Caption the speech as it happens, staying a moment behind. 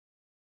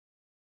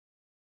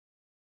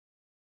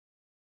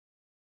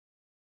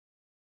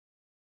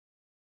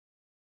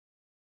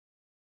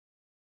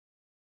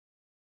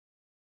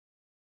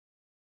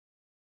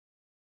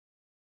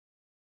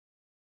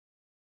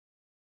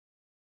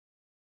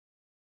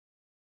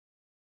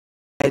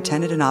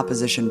attended an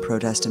opposition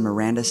protest in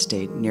Miranda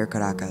State near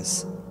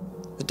Caracas.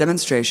 The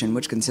demonstration,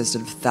 which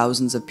consisted of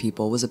thousands of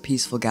people, was a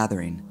peaceful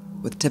gathering,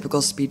 with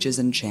typical speeches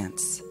and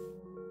chants.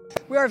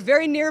 We are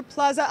very near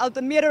Plaza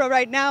Altamira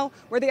right now,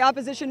 where the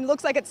opposition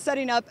looks like it's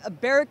setting up a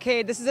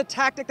barricade. This is a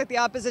tactic that the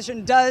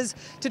opposition does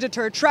to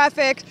deter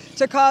traffic,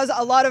 to cause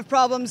a lot of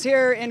problems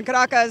here in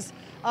Caracas.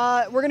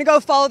 We're going to go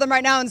follow them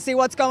right now and see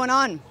what's going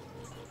on.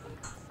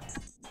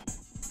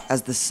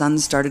 As the sun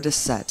started to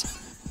set,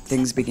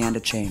 things began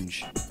to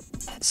change.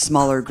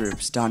 Smaller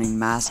groups donning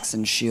masks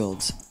and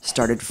shields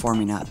started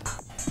forming up.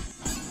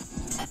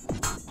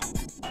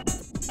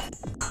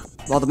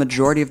 While the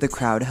majority of the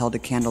crowd held a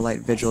candlelight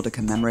vigil to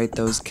commemorate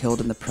those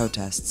killed in the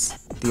protests,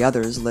 the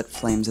others lit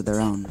flames of their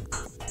own.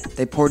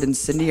 They poured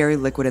incendiary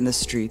liquid in the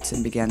streets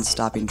and began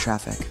stopping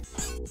traffic.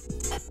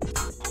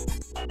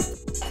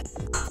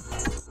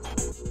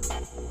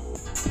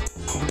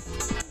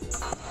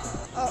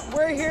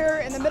 We're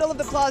here in the middle of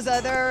the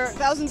plaza. There are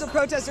thousands of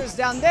protesters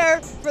down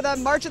there for the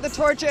March of the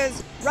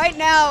Torches. Right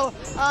now,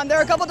 there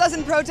are a couple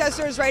dozen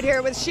protesters right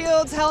here with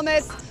shields,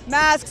 helmets,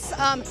 masks.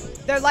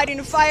 They're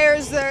lighting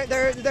fires.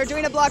 They're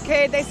doing a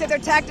blockade. They say their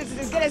tactics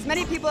is to get as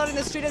many people out in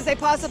the street as they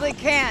possibly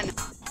can.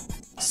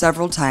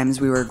 Several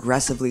times we were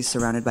aggressively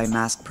surrounded by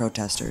masked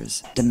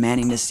protesters,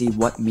 demanding to see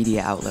what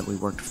media outlet we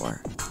worked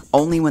for.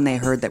 Only when they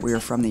heard that we were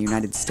from the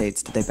United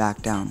States did they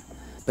back down,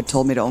 but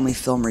told me to only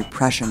film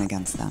repression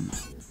against them,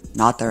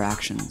 not their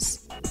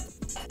actions.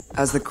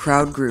 As the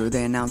crowd grew,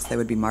 they announced they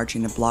would be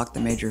marching to block the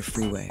major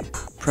freeway.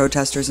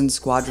 Protesters and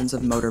squadrons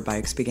of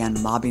motorbikes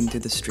began mobbing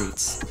through the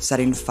streets,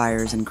 setting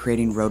fires and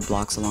creating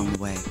roadblocks along the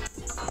way.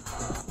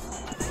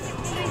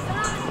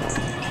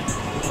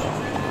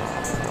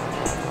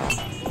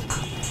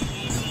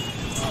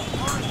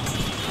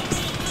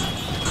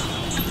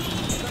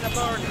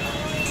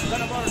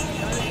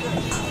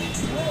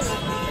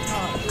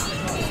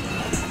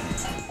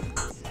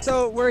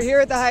 So we're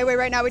here at the highway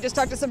right now. We just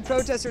talked to some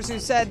protesters who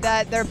said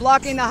that they're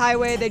blocking the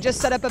highway. They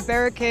just set up a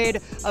barricade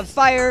of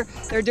fire.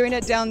 They're doing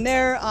it down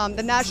there.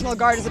 The National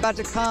Guard is about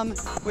to come,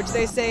 which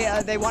they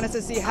say they want us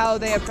to see how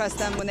they oppress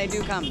them when they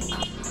do come.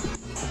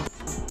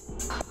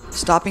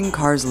 Stopping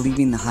cars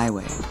leaving the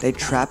highway, they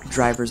trapped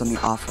drivers on the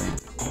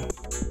off-ramp.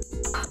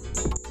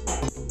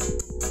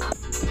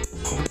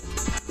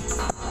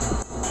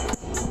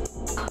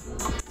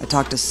 I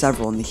talked to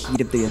several in the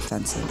heat of the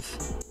offensive.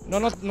 Por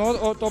los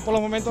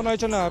momentos no ha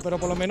hecho nada, pero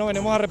por lo menos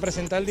venimos a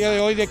representar el día de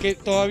hoy de que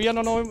todavía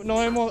no nos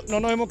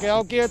hemos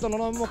quedado quietos, no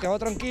nos hemos quedado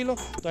tranquilos,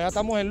 todavía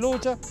estamos en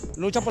lucha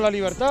por la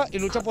libertad y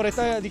lucha por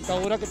esta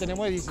dictadura que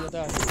tenemos de 17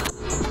 años.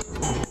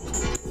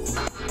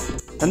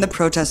 Then the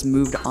protest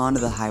moved onto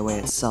the highway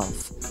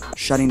itself,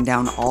 shutting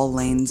down all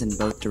lanes in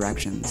both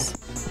directions.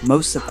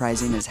 Most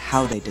surprising is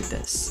how they did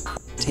this,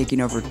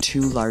 taking over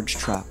 2 large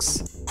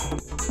trucks.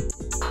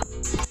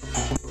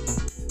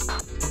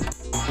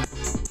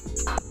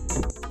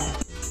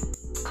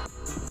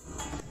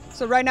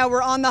 So right now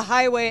we're on the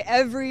highway.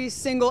 Every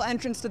single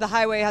entrance to the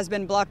highway has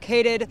been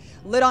blockaded,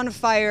 lit on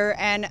fire,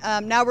 and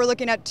now we're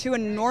looking at 2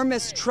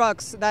 enormous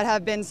trucks that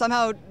have been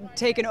somehow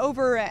taken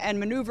over and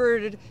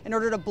maneuvered in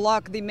order to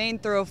block the main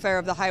thoroughfare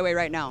of the highway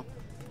right now.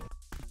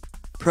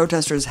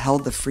 Protesters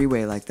held the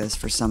freeway like this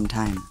for some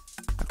time,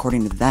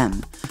 according to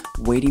them,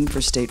 waiting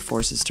for state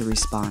forces to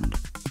respond.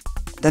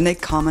 Then they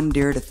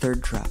commandeered a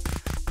 3rd truck,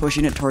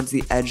 pushing it towards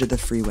the edge of the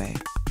freeway.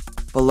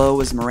 Below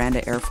was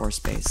Miranda Air Force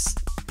Base.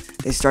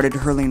 They started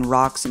hurling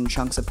rocks and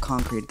chunks of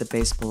concrete at the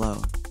base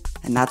below,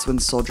 and that's when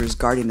soldiers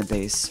guarding the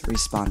base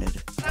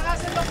responded.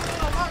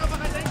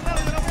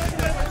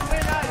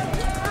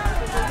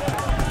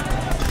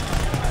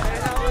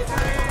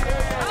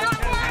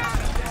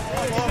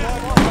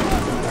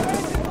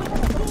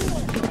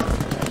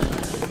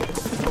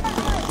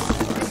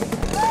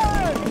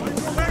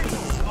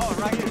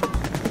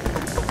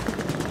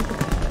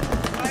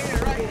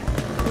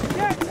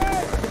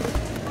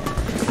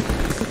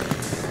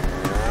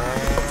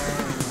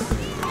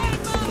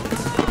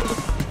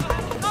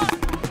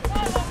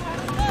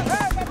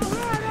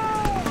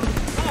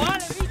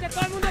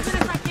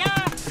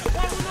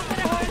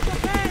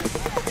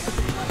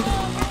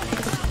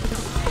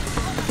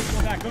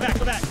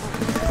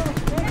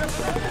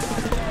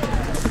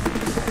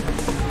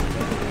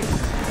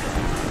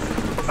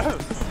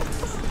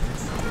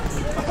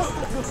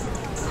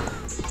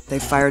 They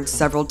fired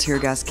several tear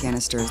gas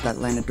canisters that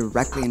landed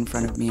directly in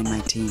front of me and my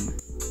team,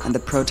 and the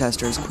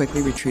protesters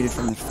quickly retreated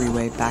from the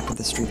freeway back to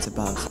the streets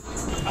above.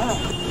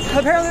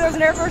 Apparently there's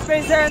an Air Force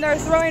base there and they're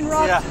throwing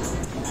rocks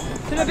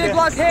to the big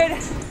blockade,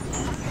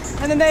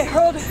 and then they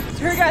hurled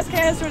tear gas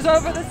canisters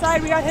over the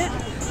side. We got hit,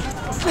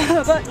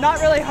 but not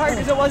really hard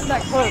because it wasn't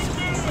that close.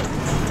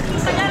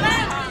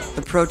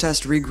 The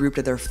protest regrouped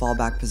at their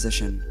fallback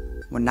position,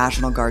 when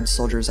National Guard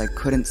soldiers I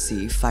couldn't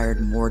see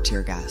fired more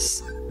tear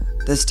gas.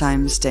 This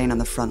time, staying on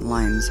the front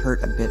lines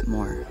hurt a bit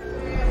more.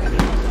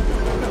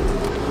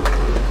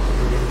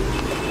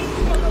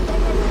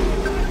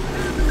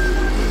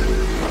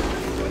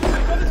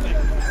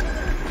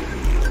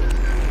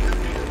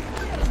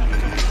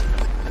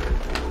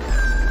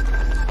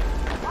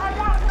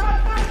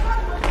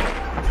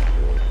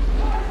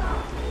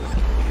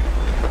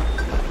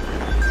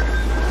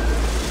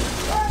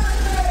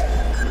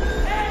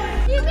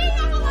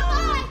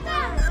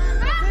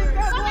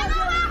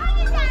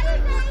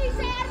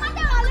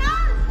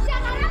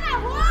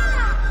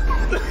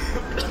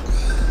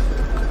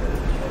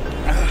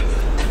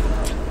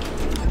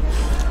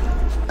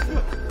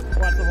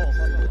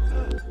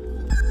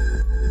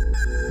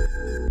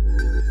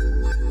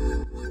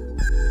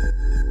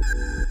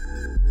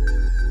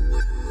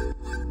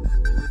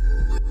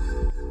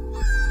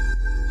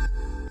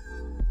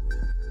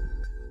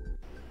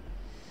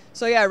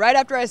 So yeah, right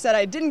after I said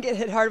I didn't get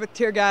hit hard with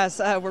tear gas,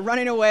 we're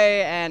running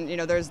away, and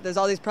there's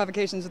all these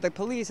provocations with the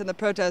police and the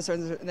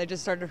protesters, and they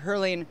just started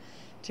hurling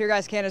tear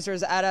gas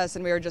canisters at us,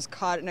 and we were just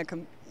caught in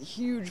a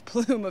huge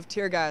plume of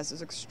tear gas. It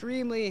was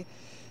extremely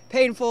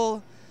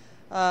painful.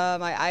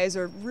 My eyes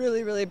were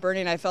really, really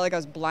burning. I felt like I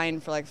was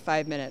blind for like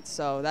 5 minutes,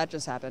 so that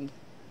just happened.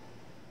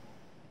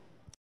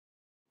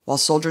 While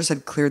soldiers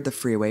had cleared the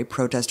freeway,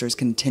 protesters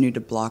continued to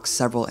block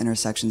several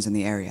intersections in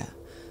the area,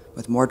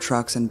 with more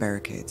trucks and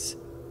barricades.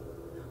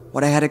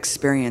 What I had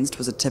experienced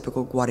was a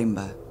typical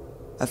guarimba,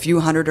 a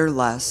few hundred or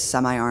less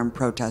semi-armed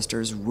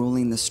protesters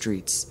ruling the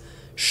streets,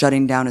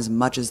 shutting down as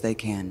much as they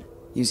can,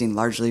 using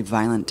largely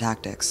violent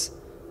tactics.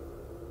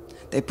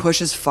 They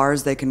push as far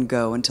as they can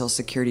go until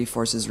security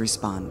forces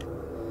respond,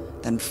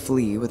 then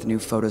flee with new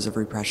photos of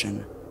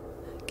repression.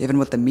 Given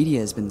what the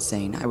media has been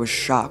saying, I was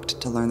shocked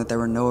to learn that there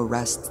were no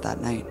arrests that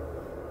night.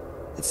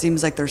 It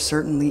seems like there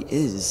certainly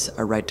is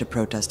a right to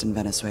protest in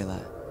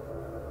Venezuela,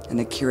 and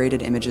the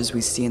curated images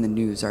we see in the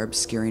news are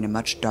obscuring a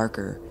much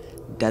darker,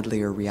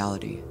 deadlier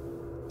reality.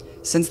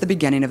 Since the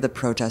beginning of the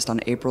protest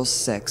on April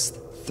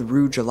 6th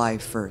through July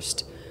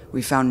 1st,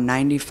 we found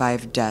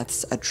 95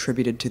 deaths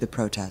attributed to the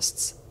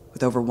protests,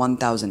 with over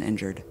 1,000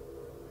 injured.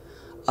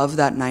 Of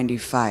that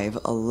 95,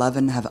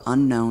 11 have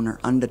unknown or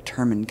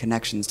undetermined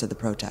connections to the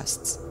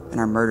protests,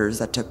 and are murders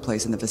that took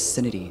place in the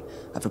vicinity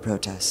of a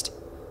protest.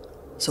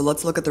 So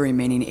let's look at the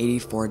remaining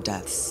 84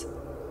 deaths.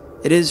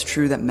 It is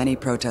true that many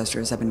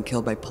protesters have been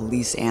killed by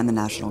police and the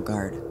National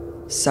Guard.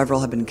 Several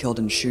have been killed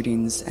in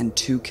shootings, and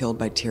 2 killed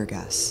by tear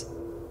gas.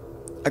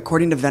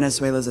 According to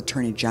Venezuela's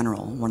Attorney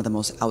General, one of the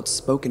most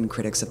outspoken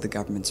critics of the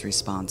government's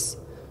response,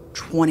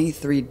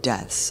 23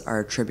 deaths are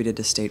attributed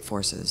to state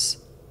forces.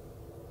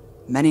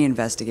 Many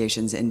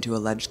investigations into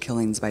alleged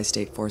killings by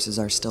state forces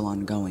are still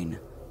ongoing.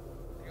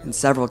 In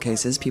several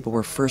cases, people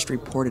were first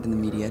reported in the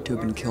media to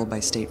have been killed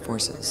by state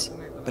forces,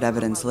 but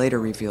evidence later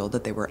revealed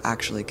that they were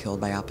actually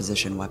killed by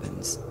opposition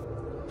weapons.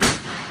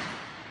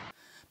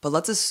 But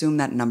let's assume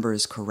that number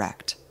is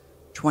correct,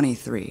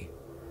 23.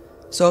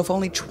 So if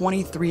only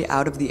 23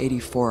 out of the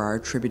 84 are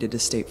attributed to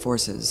state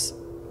forces,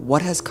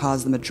 what has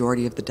caused the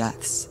majority of the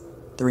deaths,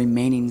 the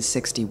remaining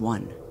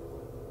 61?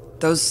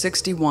 Those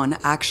 61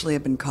 actually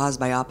have been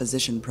caused by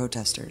opposition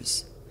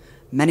protesters,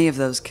 many of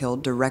those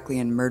killed directly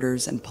in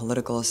murders and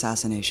political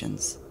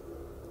assassinations.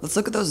 Let's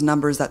look at those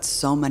numbers that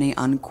so many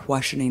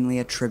unquestioningly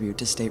attribute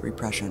to state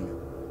repression.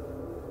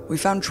 We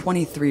found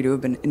 23 to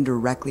have been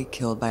indirectly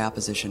killed by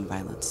opposition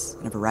violence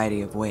in a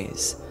variety of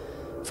ways.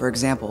 For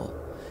example,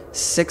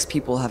 6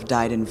 people have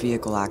died in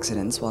vehicle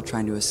accidents while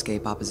trying to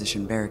escape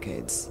opposition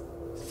barricades.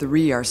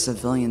 3 are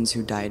civilians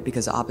who died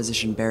because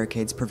opposition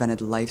barricades prevented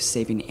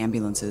life-saving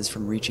ambulances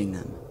from reaching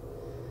them.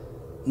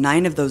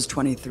 9 of those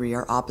 23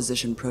 are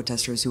opposition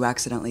protesters who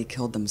accidentally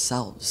killed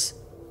themselves.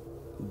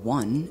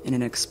 1 in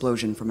an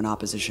explosion from an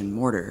opposition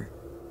mortar,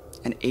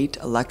 and 8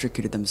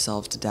 electrocuted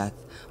themselves to death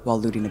while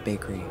looting a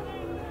bakery.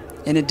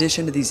 In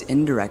addition to these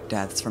indirect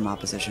deaths from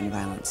opposition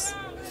violence,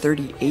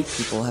 38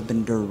 people have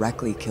been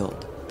directly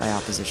killed by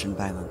opposition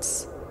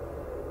violence.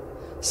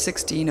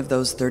 16 of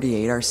those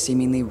 38 are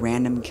seemingly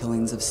random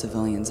killings of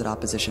civilians at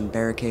opposition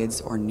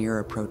barricades or near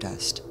a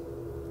protest.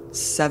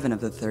 7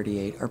 of the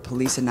 38 are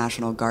police and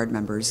National Guard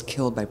members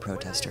killed by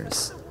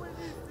protesters.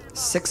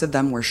 6 of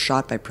them were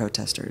shot by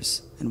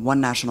protesters, and 1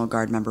 National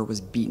Guard member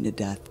was beaten to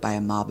death by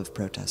a mob of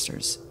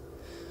protesters.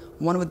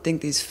 One would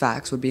think these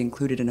facts would be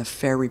included in a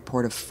fair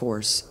report of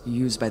force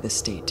used by the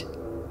state.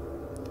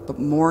 But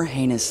more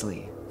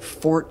heinously,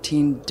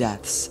 14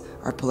 deaths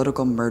are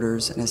political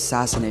murders and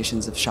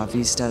assassinations of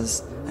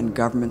Chavistas and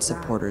government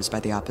supporters by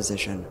the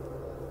opposition.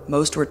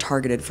 Most were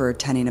targeted for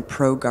attending a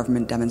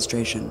pro-government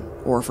demonstration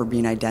or for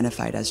being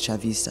identified as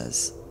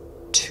Chavistas.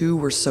 2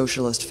 were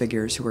socialist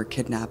figures who were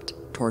kidnapped,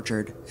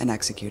 tortured, and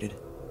executed.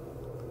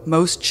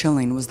 Most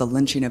chilling was the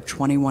lynching of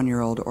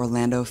 21-year-old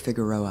Orlando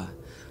Figueroa,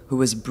 who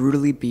was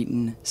brutally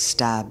beaten,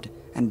 stabbed,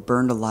 and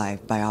burned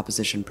alive by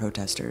opposition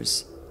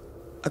protesters.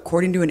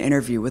 According to an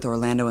interview with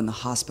Orlando in the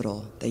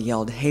hospital, they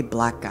yelled, "Hey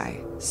black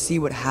guy, see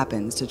what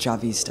happens to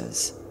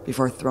Chavistas,"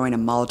 before throwing a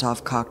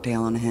Molotov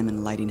cocktail on him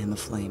and lighting him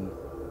aflame.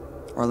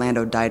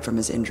 Orlando died from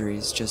his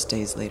injuries just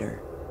days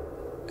later.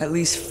 At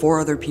least 4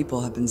 other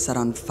people have been set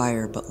on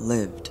fire but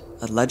lived,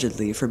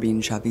 allegedly for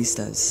being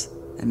Chavistas,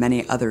 and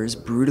many others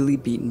brutally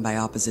beaten by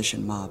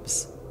opposition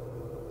mobs.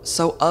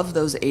 So of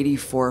those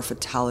 84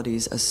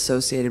 fatalities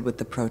associated with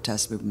the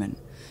protest movement,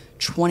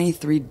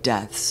 23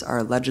 deaths are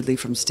allegedly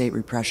from state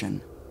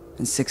repression,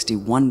 and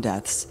 61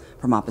 deaths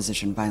from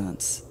opposition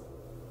violence.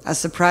 As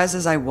surprised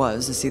as I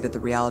was to see that the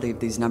reality of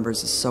these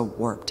numbers is so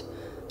warped,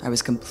 I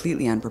was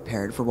completely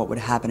unprepared for what would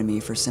happen to me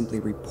for simply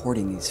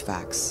reporting these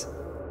facts.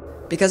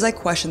 Because I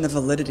questioned the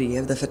validity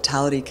of the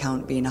fatality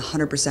count being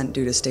 100%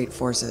 due to state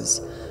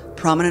forces,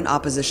 prominent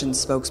opposition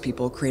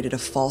spokespeople created a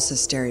false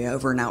hysteria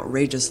over an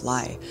outrageous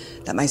lie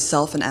that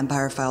myself and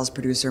Empire Files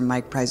producer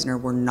Mike Preisner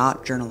were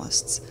not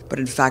journalists, but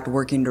in fact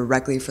working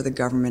directly for the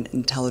government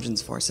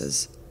intelligence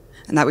forces,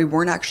 and that we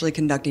weren't actually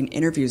conducting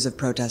interviews of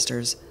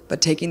protesters,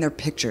 but taking their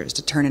pictures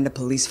to turn into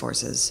police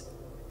forces,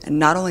 And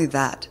not only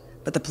that,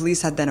 but the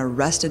police had then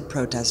arrested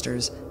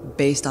protesters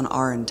based on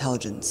our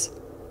intelligence.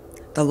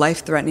 The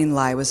life-threatening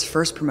lie was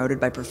first promoted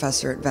by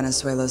professor at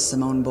Venezuela's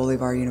Simón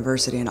Bolívar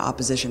University and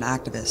opposition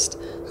activist,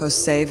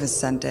 José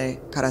Vicente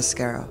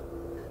Carrasquero.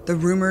 The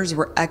rumors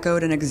were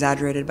echoed and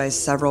exaggerated by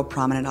several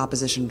prominent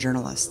opposition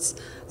journalists,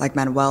 like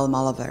Manuel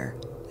Malaver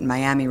and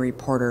Miami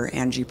reporter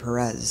Angie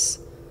Perez.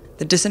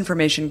 The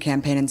disinformation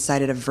campaign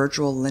incited a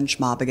virtual lynch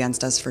mob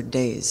against us for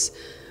days,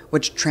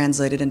 which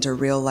translated into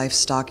real-life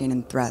stalking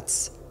and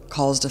threats,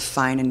 calls to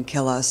fine and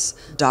kill us,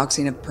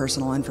 doxing of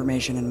personal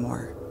information, and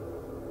more.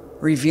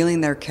 Revealing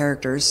their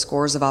characters,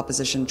 scores of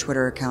opposition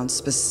Twitter accounts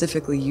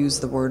specifically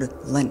used the word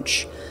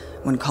lynch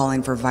when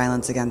calling for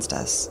violence against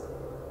us.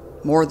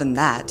 More than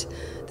that,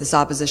 this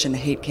opposition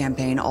hate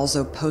campaign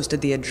also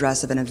posted the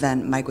address of an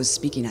event Mike was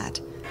speaking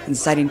at,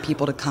 inciting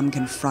people to come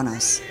confront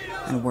us,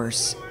 and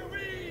worse.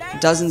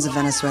 Dozens of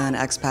Venezuelan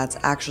expats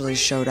actually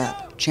showed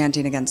up,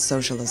 chanting against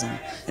socialism,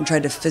 and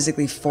tried to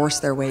physically force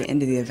their way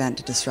into the event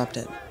to disrupt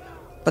it.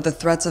 But the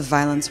threats of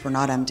violence were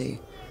not empty.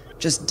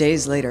 Just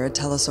days later, a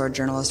Telesur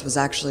journalist was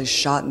actually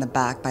shot in the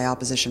back by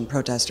opposition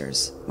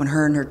protesters, when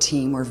her and her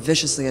team were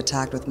viciously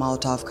attacked with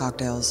Molotov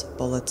cocktails,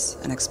 bullets,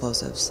 and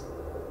explosives.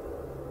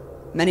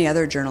 Many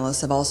other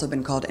journalists have also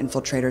been called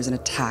infiltrators and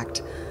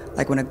attacked,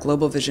 like when a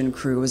Global Vision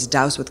crew was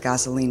doused with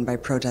gasoline by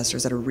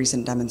protesters at a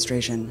recent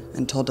demonstration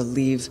and told to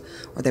leave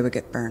or they would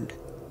get burned.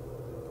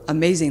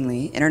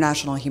 Amazingly,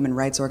 international human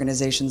rights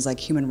organizations like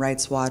Human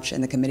Rights Watch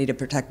and the Committee to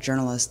Protect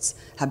Journalists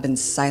have been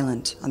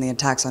silent on the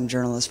attacks on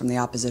journalists from the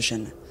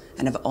opposition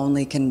and have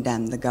only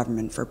condemned the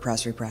government for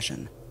press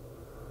repression.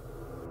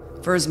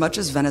 For as much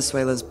as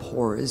Venezuela's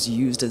poor is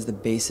used as the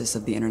basis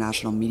of the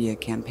international media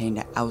campaign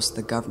to oust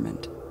the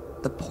government,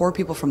 the poor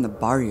people from the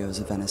barrios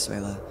of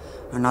Venezuela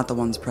are not the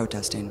ones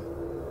protesting.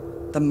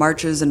 The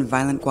marches and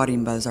violent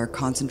guarimbas are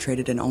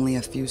concentrated in only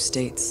a few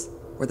states,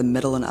 where the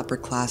middle and upper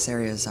class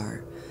areas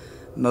are,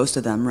 most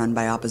of them run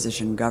by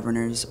opposition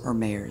governors or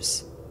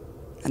mayors.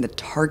 And the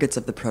targets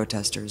of the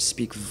protesters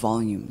speak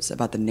volumes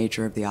about the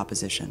nature of the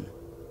opposition.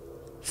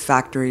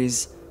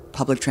 Factories,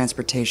 public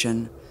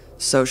transportation,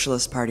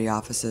 Socialist Party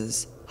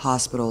offices,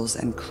 hospitals,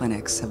 and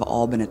clinics have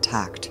all been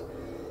attacked.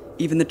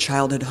 Even the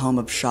childhood home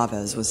of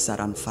Chavez was set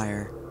on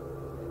fire.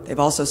 They've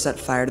also set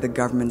fire to the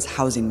government's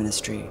housing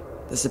ministry,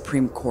 the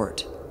Supreme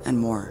Court, and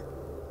more.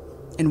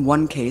 In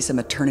one case, a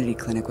maternity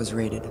clinic was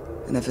raided,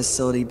 and the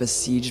facility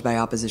besieged by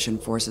opposition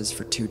forces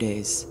for 2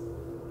 days.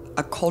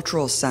 A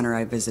cultural center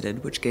I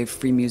visited, which gave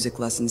free music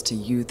lessons to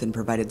youth and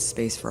provided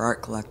space for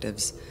art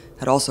collectives,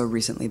 had also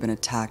recently been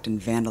attacked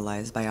and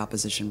vandalized by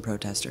opposition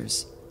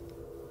protesters.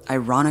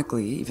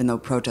 Ironically, even though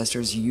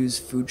protesters use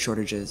food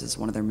shortages as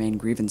one of their main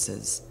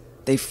grievances,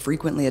 they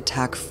frequently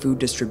attack food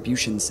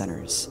distribution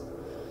centers.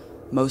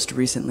 Most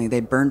recently, they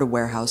burned a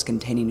warehouse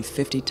containing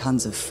 50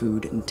 tons of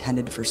food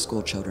intended for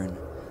school children.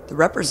 The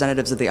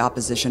representatives of the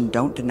opposition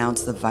don't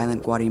denounce the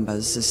violent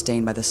guarimbas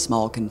sustained by the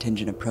small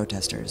contingent of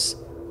protesters.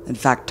 In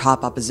fact,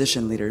 top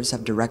opposition leaders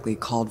have directly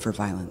called for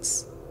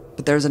violence.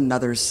 But there's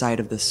another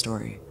side of this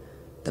story: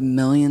 the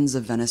millions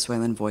of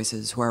Venezuelan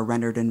voices who are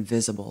rendered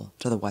invisible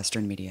to the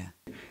Western media.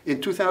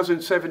 In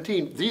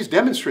 2017, these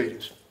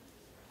demonstrators,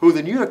 who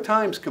the New York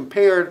Times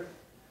compared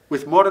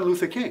with Martin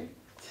Luther King,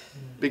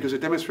 because the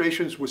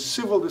demonstrations were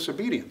civil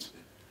disobedience,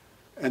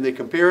 and they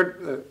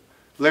compared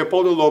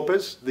Leopoldo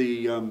Lopez,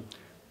 the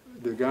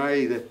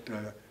guy that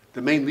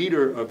the main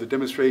leader of the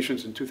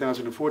demonstrations in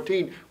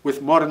 2014,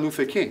 with Martin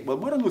Luther King. Well,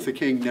 Martin Luther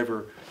King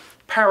never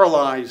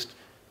paralyzed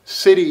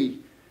cities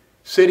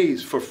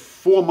for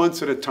 4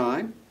 months at a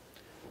time,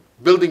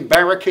 building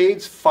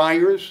barricades,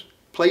 fires,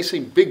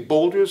 placing big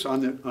boulders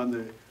on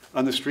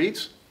the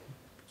streets.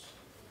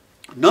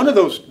 None of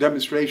those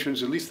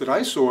demonstrations, at least that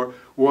I saw,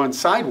 were on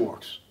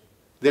sidewalks.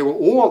 They were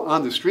all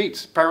on the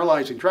streets,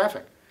 paralyzing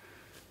traffic.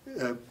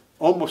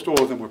 Almost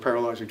all of them were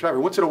paralyzing traffic.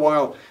 Once in a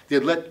while, they'd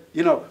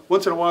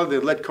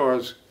let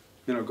cars,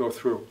 go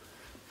through.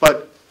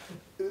 But,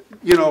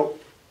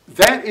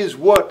 that is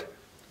what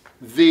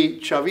the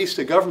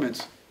Chavista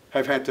governments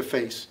have had to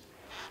face,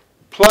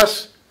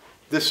 plus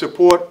the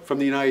support from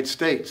the United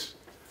States,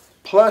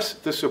 plus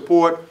the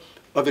support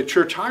of the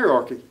church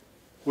hierarchy,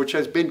 which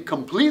has been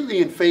completely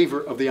in favor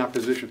of the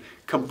opposition,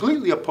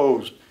 completely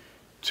opposed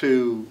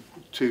to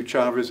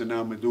Chavez and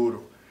now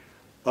Maduro,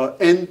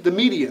 and the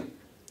media.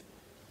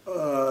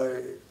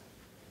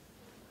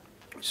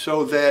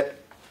 So that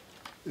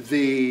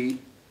the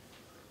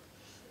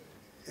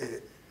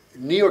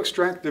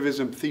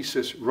neo-extractivism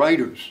thesis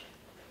writers,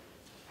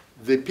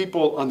 the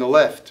people on the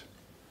left,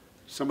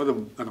 some of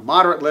them on the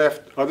moderate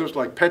left, others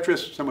like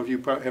Petrus, some of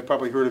you have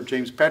probably heard of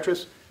James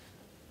Petrus.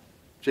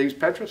 James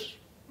Petrus?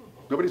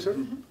 Nobody's heard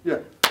of him? Yeah.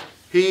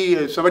 He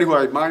is somebody who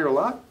I admire a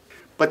lot,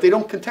 but they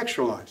don't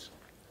contextualize.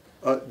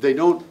 They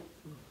don't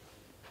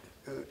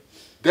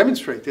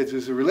demonstrate that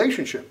there's a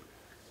relationship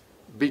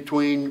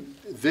between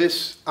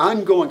this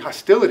ongoing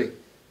hostility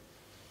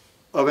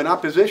of an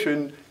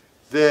opposition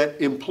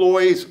that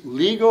employs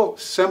legal,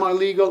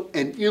 semi-legal,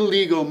 and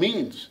illegal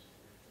means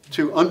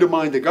to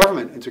undermine the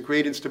government and to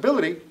create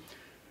instability,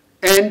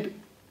 and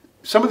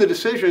some of the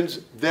decisions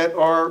that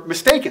are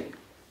mistaken,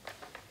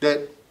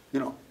 that, you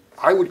know,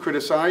 I would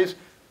criticize,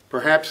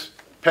 perhaps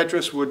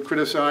Petros would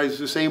criticize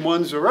the same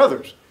ones or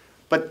others.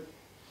 But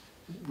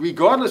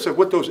regardless of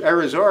what those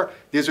errors are,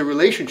 there's a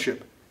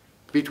relationship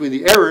between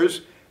the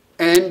errors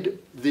and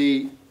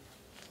the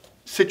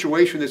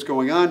situation that's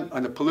going on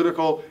the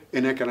political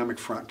and economic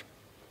front.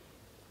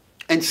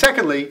 And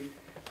secondly,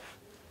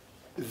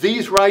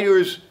 these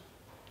writers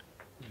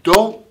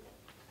don't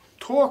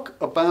talk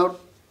about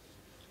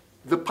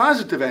the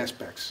positive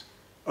aspects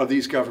of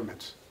these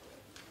governments,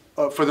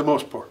 for the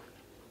most part,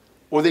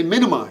 or they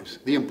minimize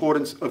the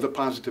importance of the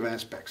positive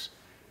aspects.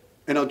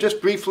 And I'll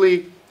just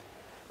briefly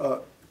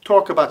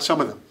talk about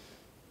some of them.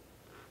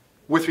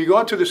 With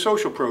regard to the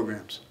social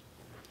programs,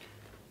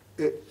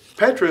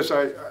 Petros,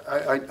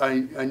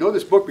 I know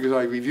this book because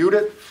I reviewed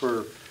it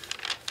for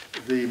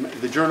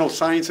the journal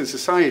Science and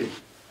Society.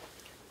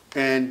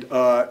 And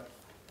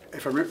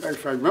if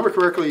I remember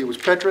correctly, it was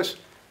Petros,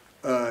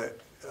 the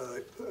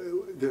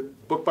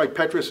book by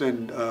Petros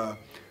and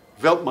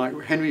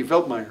Henry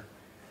Veltmeyer,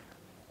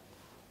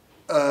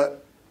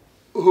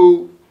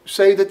 who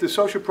say that the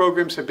social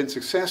programs have been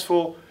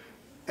successful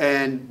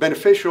and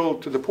beneficial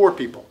to the poor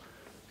people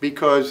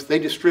because they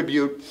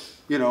distribute,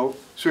 you know,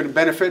 certain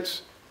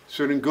benefits,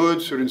 certain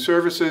goods, certain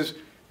services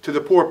to the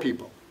poor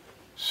people.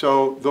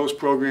 So those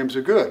programs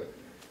are good.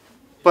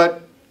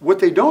 But what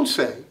they don't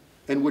say,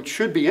 and what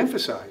should be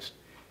emphasized,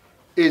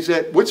 is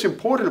that what's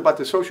important about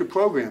the social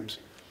programs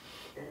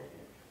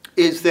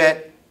is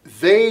that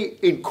they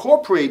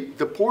incorporate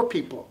the poor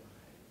people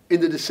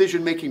in the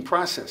decision-making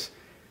process.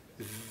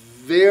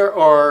 There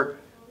are,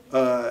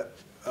 the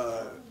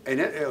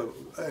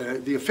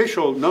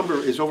official number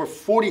is over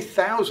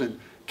 40,000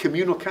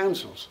 communal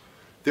councils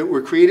that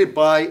were created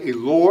by a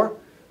law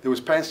that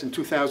was passed in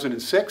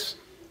 2006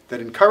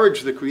 that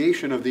encouraged the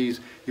creation of these.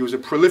 There was a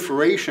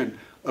proliferation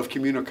of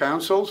communal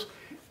councils,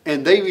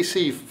 and they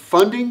receive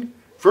funding.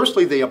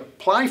 Firstly, they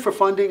apply for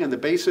funding on the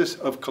basis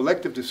of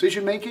collective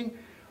decision-making,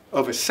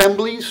 of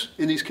assemblies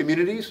in these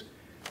communities,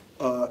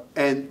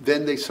 and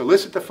then they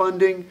solicit the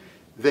funding.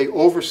 They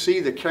oversee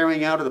the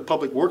carrying out of the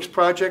public works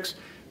projects.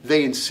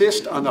 They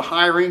insist on the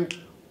hiring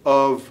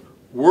of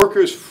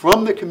workers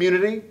from the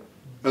community,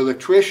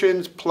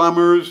 electricians,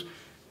 plumbers,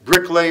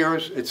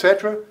 bricklayers,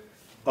 etc.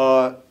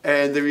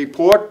 And they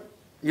report,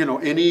 you know,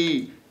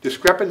 any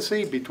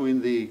discrepancy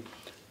between the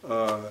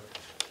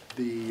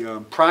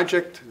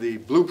project, the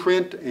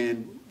blueprint,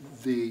 and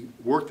the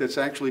work that's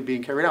actually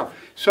being carried out.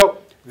 So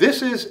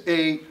this is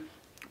a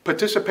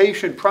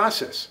participation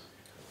process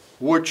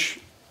which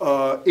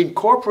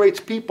incorporates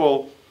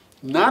people,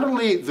 not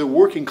only the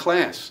working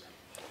class,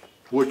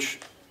 which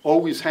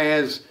always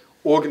has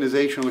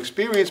organizational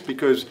experience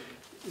because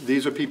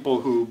these are people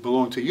who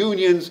belong to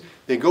unions,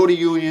 they go to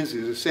unions,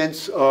 there's a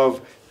sense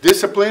of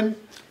discipline,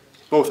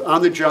 both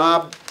on the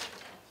job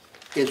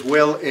as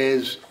well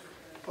as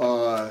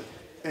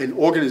an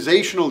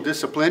organizational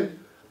discipline.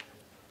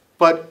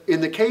 But in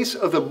the case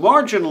of the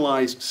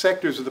marginalized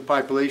sectors of the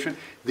population,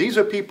 these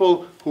are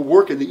people who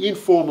work in the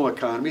informal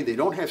economy. They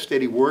don't have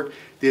steady work.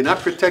 They're not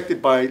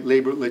protected by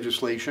labor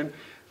legislation.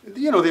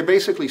 You know, they're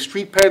basically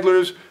street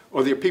peddlers,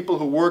 or they're people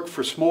who work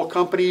for small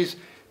companies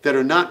that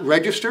are not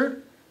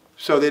registered,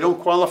 so they don't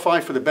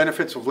qualify for the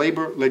benefits of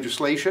labor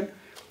legislation.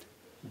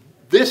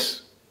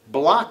 This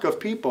block of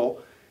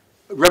people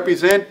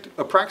represent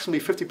approximately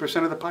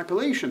 50% of the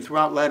population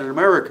throughout Latin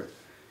America.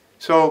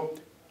 So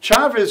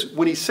Chavez,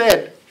 when he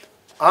said,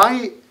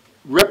 I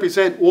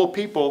represent all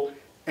people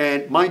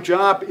and my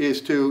job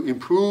is to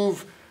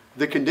improve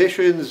the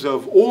conditions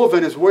of all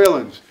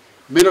Venezuelans,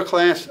 middle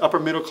class, upper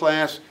middle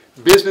class,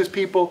 business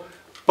people,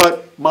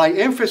 but my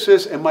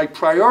emphasis and my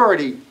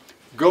priority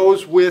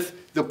goes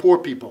with the poor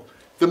people.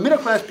 The middle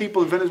class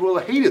people in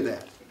Venezuela hated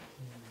that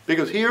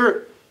because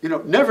here, you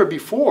know, never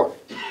before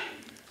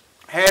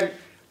had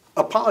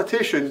a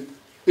politician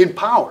in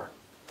power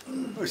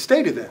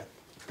stated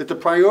that the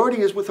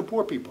priority is with the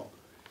poor people.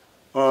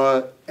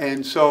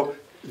 And so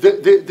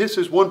this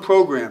is one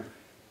program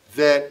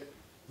that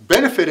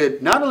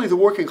benefited not only the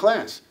working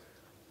class,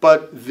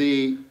 but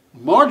the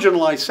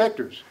marginalized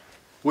sectors,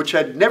 which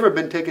had never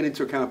been taken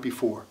into account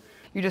before.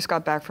 You just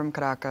got back from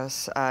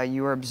Caracas.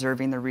 You were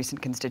observing the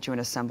recent Constituent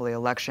Assembly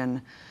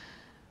election.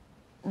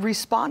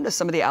 Respond to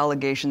some of the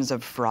allegations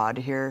of fraud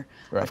here,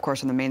 right, of course,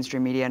 from the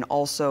mainstream media, and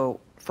also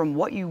from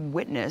what you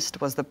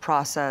witnessed, was the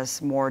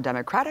process more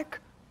democratic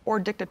or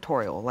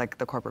dictatorial, like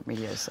the corporate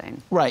media is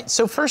saying? Right.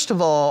 So first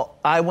of all,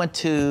 I went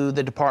to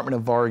the Department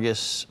of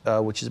Vargas,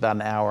 which is about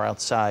an hour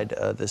outside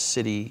the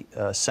city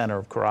center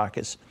of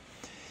Caracas.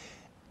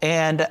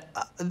 And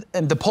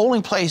the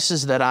polling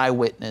places that I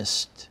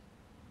witnessed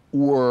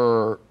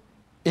were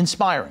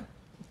inspiring.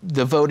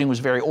 The voting was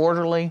very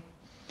orderly,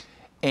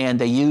 and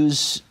they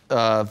use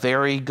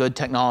very good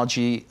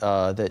technology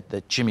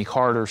that Jimmy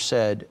Carter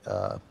said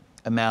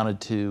amounted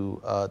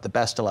to the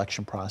best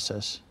election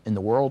process in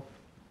the world.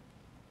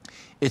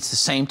 It's the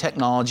same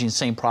technology and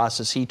same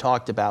process he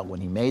talked about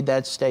when he made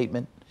that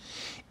statement.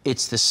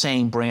 It's the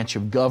same branch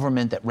of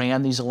government that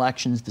ran these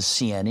elections, the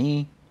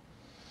CNE.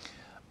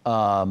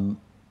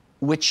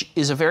 which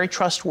is a very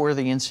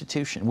trustworthy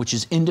institution, which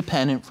is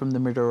independent from the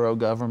Maduro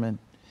government,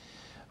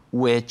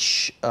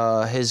 which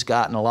has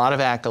gotten a lot of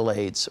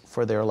accolades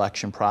for their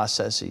election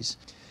processes.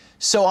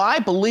 So I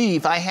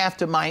believe I have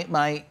to,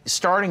 my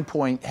starting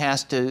point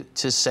has to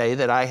say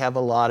that I have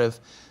a lot of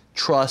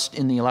trust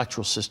in the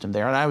electoral system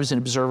there. And I was an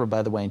observer,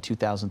 by the way, in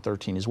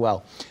 2013 as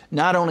well.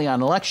 Not only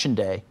on election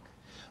day,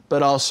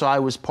 but also I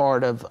was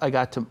I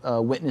got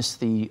to witness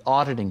the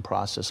auditing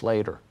process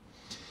later.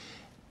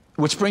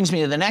 Which brings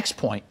me to the next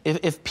point.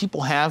 If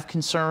people have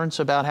concerns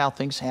about how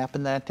things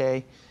happened that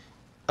day,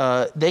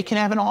 they can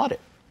have an audit.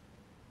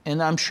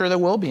 And I'm sure there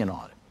will be an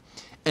audit.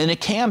 And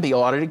it can be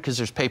audited because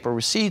there's paper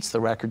receipts,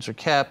 the records are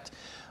kept.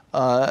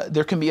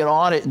 There can be an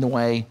audit in the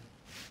way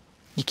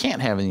you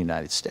can't have in the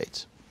United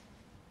States.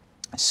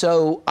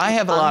 So I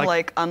have a lot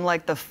of...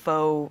 Unlike the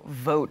faux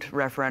vote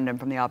referendum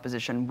from the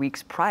opposition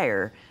weeks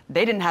prior,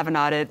 they didn't have an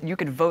audit. You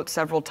could vote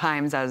several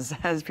times,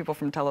 as people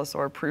from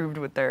Telesur proved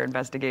with their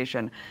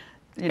investigation.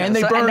 You know, and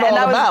they burned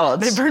all the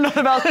ballots. They burned all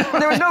the ballots.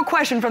 There was no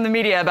question from the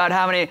media about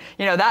how many,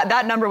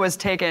 that number was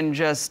taken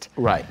just...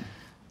 Right,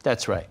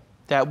 that's right.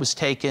 That was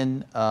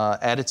taken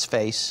at its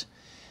face,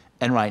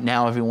 and right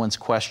now everyone's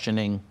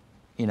questioning,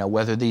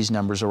 whether these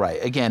numbers are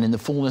right. Again, in the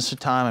fullness of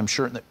time, I'm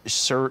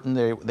certain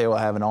they will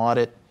have an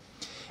audit.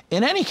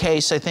 In any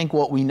case, I think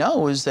what we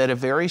know is that a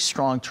very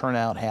strong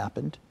turnout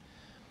happened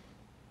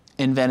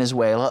in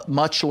Venezuela,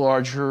 much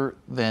larger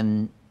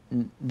than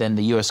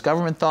the U.S.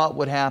 government thought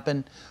would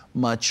happen,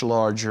 much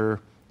larger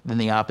than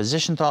the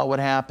opposition thought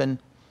would happen,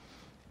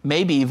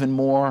 maybe even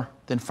more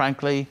than,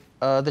 frankly,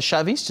 the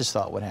Chavistas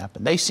thought would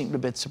happen. They seemed a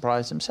bit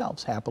surprised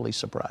themselves, happily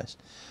surprised,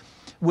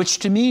 which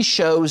to me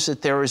shows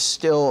that there is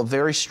still a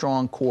very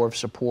strong core of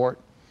support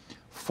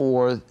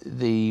for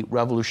the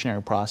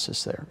revolutionary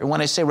process there. And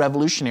when I say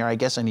revolutionary, I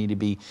guess I need to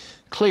be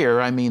clear.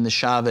 I mean the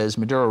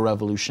Chavez-Maduro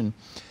revolution,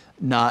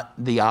 not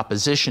the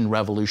opposition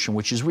revolution,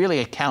 which is really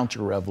a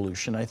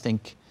counter-revolution. I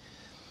think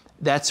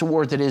that's a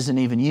word that isn't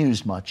even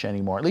used much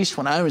anymore. At least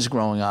when I was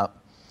growing up,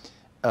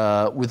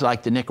 with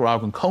like the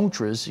Nicaraguan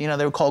Contras,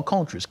 they were called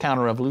Contras,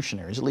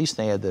 counter-revolutionaries. At least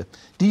they had the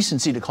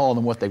decency to call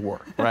them what they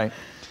were, right?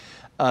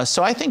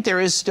 So I think there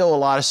is still a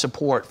lot of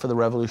support for the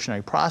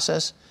revolutionary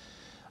process.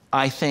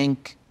 I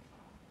think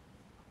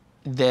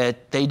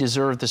that they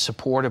deserve the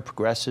support of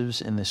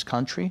progressives in this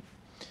country,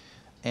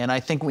 and I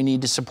think we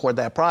need to support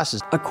that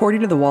process. According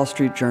to the Wall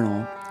Street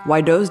Journal,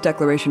 Guaido's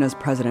declaration as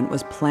president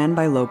was planned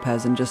by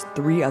Lopez and just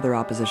 3 other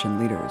opposition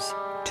leaders,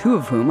 2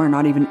 of whom are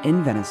not even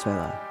in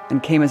Venezuela,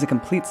 and came as a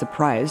complete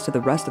surprise to the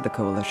rest of the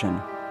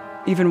coalition.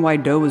 Even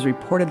Guaido was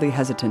reportedly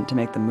hesitant to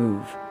make the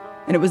move,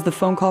 and it was the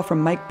phone call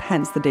from Mike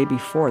Pence the day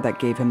before that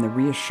gave him the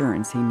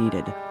reassurance he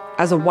needed.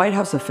 As a White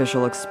House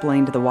official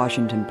explained to the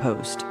Washington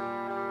Post,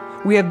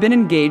 "We have been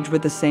engaged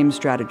with the same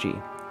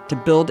strategy, to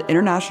build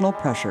international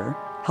pressure,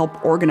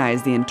 help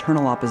organize the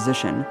internal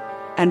opposition,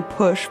 and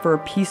push for a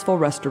peaceful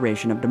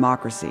restoration of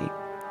democracy.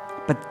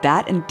 But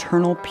that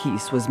internal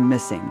piece was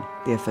missing,"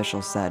 the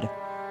official said.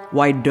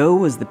 "Guaido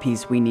was the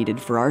piece we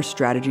needed for our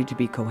strategy to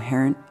be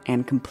coherent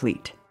and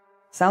complete."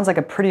 Sounds like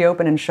a pretty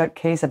open and shut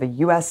case of a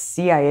US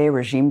CIA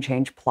regime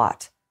change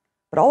plot.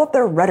 But all of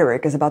their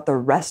rhetoric is about the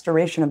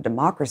restoration of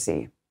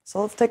democracy.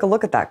 So let's take a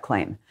look at that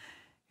claim.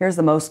 Here's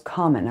the most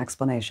common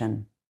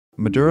explanation.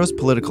 Maduro's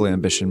political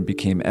ambition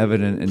became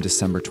evident in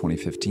December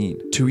 2015.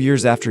 2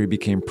 years after he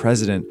became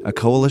president, a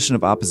coalition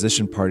of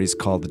opposition parties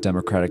called the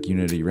Democratic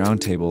Unity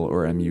Roundtable,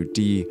 or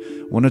MUD,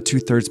 won a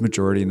 2/3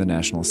 majority in the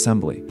National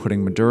Assembly,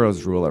 putting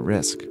Maduro's rule at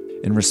risk.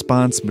 In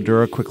response,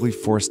 Maduro quickly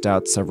forced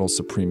out several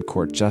Supreme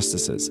Court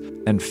justices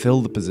and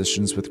filled the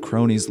positions with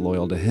cronies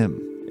loyal to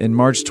him. In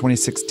March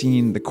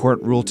 2016, the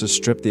court ruled to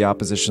strip the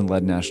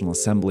opposition-led National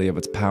Assembly of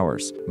its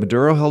powers.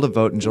 Maduro held a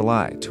vote in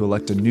July to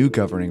elect a new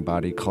governing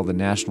body called the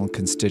National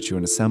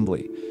Constituent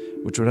Assembly,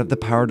 which would have the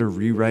power to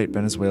rewrite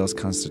Venezuela's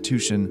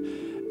constitution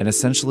and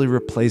essentially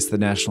replace the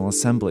National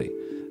Assembly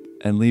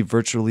and leave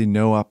virtually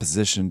no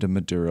opposition to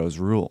Maduro's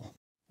rule.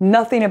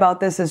 Nothing about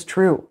this is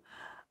true.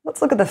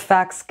 Let's look at the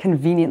facts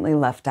conveniently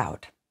left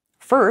out.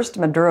 First,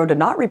 Maduro did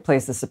not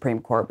replace the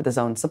Supreme Court with his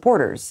own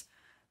supporters.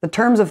 The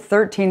terms of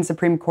 13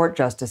 Supreme Court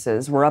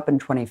justices were up in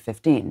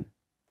 2015.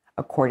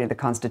 According to the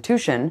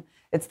Constitution,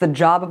 it's the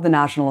job of the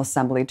National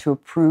Assembly to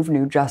approve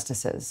new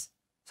justices.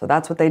 So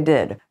that's what they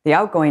did. The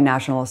outgoing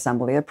National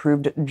Assembly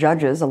approved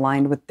judges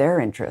aligned with their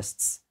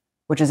interests,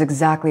 which is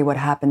exactly what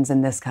happens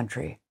in this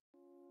country.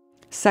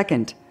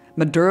 Second,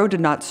 Maduro did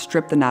not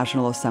strip the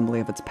National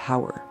Assembly of its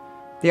power.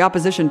 The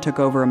opposition took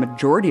over a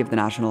majority of the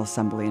National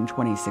Assembly in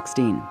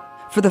 2016.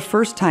 For the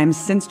first time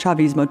since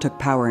Chavismo took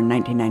power in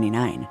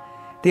 1999,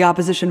 the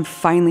opposition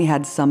finally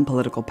had some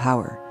political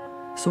power.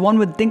 So one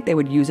would think they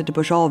would use it to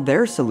push all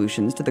their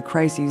solutions to the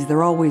crises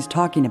they're always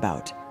talking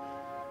about.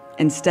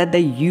 Instead, they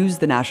used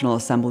the National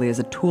Assembly as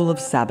a tool of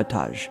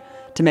sabotage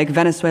to make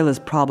Venezuela's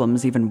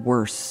problems even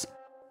worse.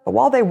 But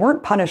while they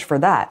weren't punished for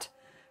that,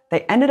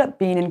 they ended up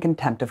being in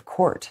contempt of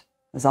court,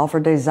 as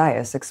Alfred de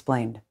Zayas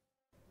explained.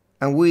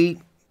 And we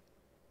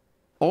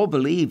all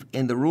believe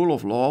in the rule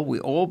of law. We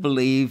all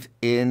believe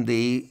in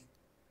the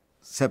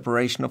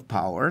separation of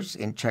powers,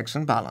 in checks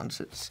and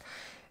balances.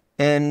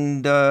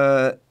 And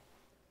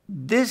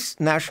this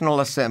National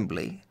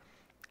Assembly,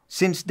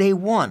 since day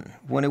one,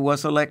 when it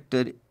was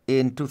elected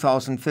in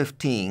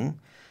 2015,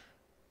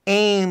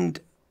 aimed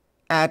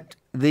at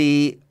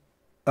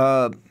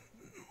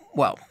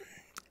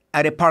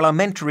at a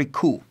parliamentary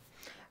coup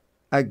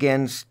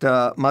against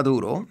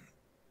Maduro.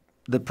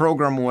 The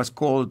program was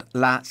called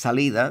La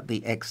Salida,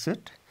 the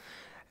exit,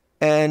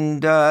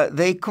 and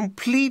they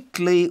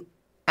completely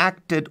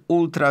acted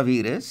ultra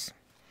vires.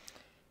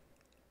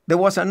 There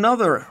was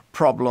another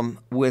problem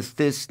with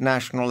this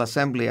National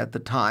Assembly at the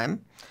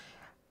time.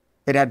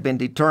 It had been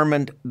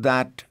determined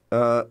that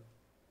at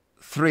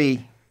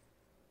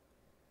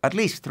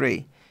least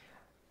three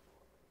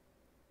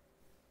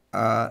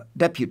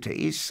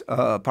deputies,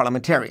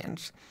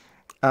 parliamentarians,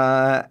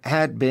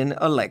 had been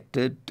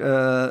elected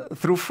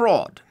through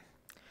fraud.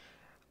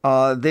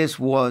 This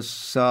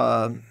was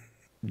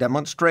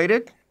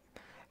demonstrated,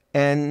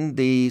 and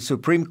the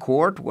Supreme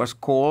Court was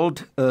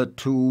called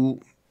to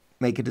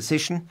make a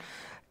decision,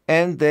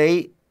 and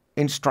they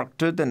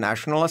instructed the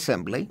National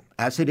Assembly,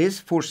 as it is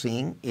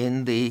foreseen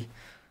in the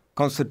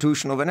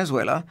Constitution of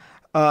Venezuela,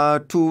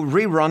 to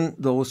rerun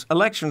those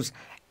elections.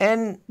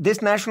 And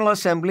this National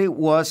Assembly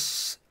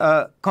was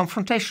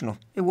confrontational.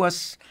 It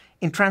was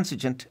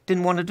intransigent,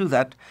 didn't want to do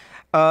that.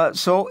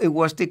 So it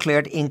was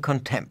declared in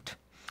contempt.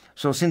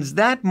 So since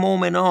that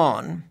moment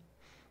on,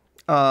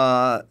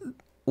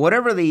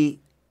 whatever the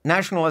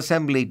National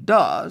Assembly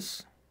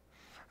does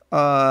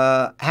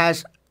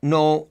has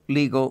no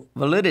legal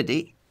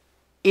validity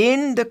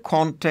in the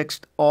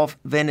context of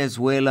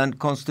Venezuelan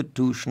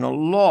constitutional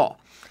law.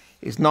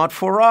 It's not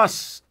for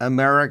us,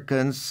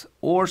 Americans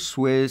or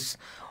Swiss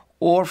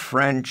or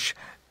French,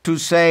 to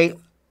say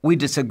we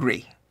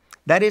disagree.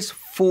 That is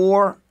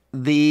for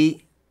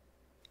the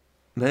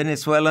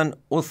Venezuelan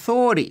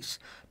authorities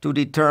to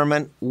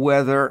determine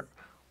whether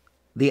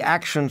the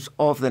actions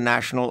of the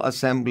National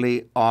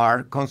Assembly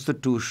are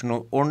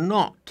constitutional or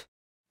not.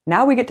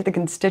 Now we get to the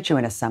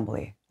Constituent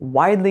Assembly,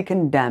 widely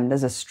condemned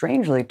as a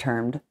strangely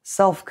termed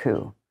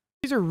self-coup.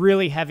 These are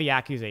really heavy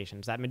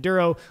accusations that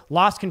Maduro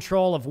lost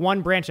control of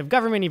one branch of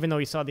government, even though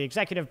he saw the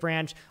executive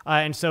branch,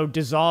 and so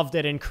dissolved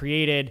it and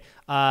created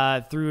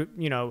through,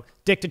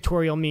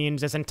 dictatorial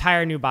means this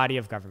entire new body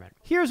of government.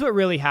 Here's what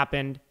really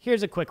happened.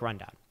 Here's a quick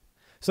rundown.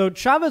 So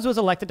Chavez was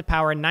elected to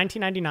power in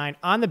 1999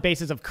 on the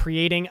basis of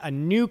creating a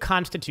new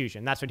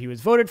constitution. That's what he was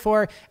voted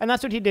for, and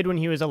that's what he did when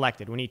he was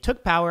elected. When he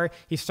took power,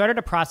 he started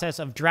a process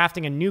of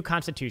drafting a new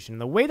constitution.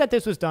 The way that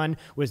this was done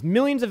was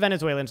millions of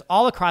Venezuelans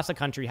all across the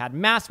country had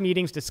mass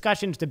meetings,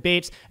 discussions,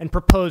 debates, and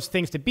proposed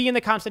things to be in the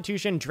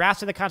constitution.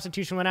 Drafts of the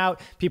constitution went out,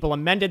 people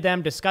amended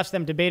them, discussed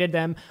them, debated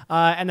them,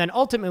 and then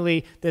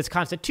ultimately this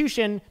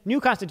constitution,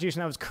 new constitution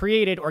that was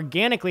created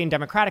organically and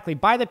democratically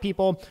by the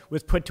people,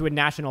 was put to a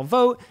national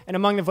vote, and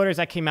among the voters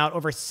that came out,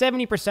 over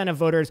 70% of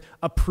voters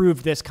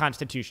approved this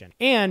constitution.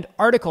 And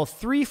Article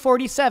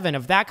 347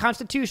 of that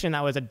constitution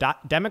that was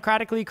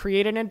democratically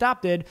created and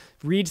adopted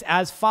reads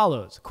as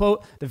follows,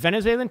 quote, "The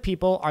Venezuelan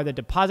people are the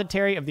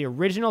depositary of the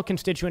original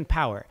constituent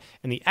power.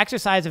 In the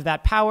exercise of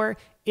that power,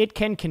 it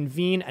can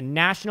convene a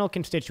national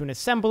constituent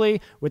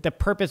assembly with the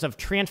purpose of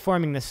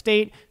transforming the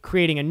state,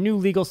 creating a new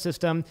legal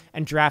system,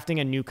 and drafting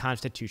a new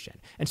constitution."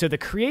 And so the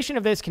creation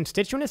of this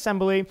constituent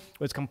assembly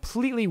was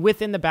completely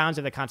within the bounds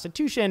of the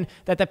constitution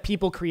that the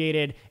people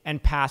created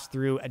and passed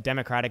through a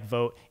democratic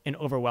vote in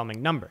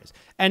overwhelming numbers.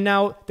 And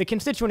now the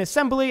constituent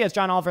assembly, as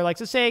John Oliver likes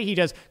to say, he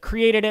just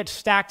created it,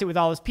 stacked it with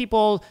all his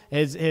people,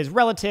 his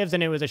relatives,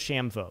 and it was a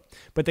sham vote.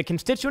 But the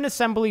constituent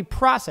assembly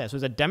process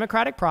was a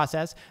democratic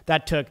process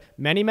that took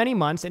many, many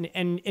months and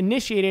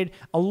initiated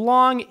a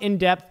long,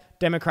 in-depth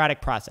democratic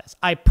process.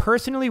 I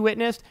personally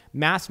witnessed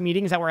mass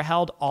meetings that were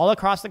held all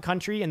across the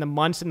country in the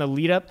months in the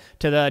lead up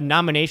to the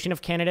nomination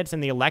of candidates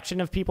and the election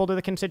of people to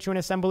the Constituent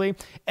Assembly.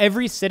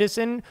 Every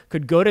citizen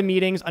could go to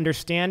meetings,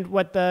 understand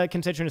what the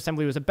Constituent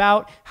Assembly was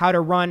about, how to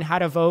run, how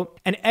to vote,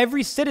 and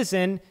every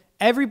citizen,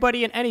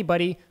 everybody and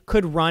anybody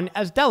could run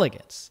as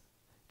delegates.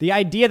 The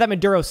idea that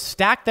Maduro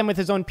stacked them with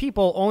his own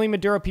people, only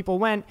Maduro people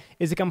went,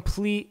 is a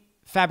complete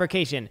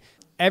fabrication.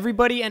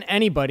 Everybody and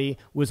anybody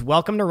was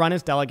welcome to run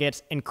as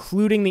delegates,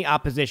 including the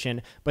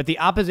opposition, but the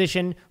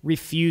opposition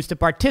refused to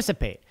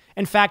participate.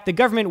 In fact, the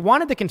government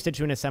wanted the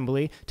Constituent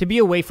Assembly to be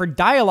a way for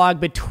dialogue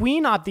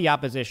between the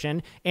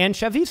opposition and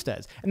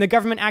Chavistas. And the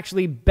government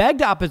actually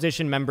begged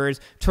opposition members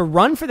to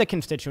run for the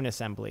Constituent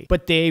Assembly,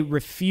 but they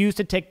refused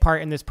to take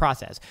part in this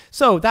process.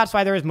 So that's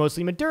why there was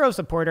mostly Maduro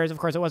supporters. Of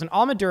course, it wasn't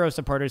all Maduro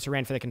supporters who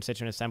ran for the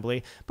Constituent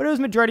Assembly, but it was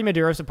majority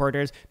Maduro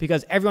supporters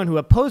because everyone who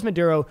opposed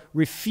Maduro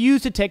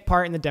refused to take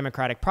part in the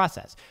democratic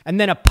process. And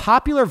then a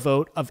popular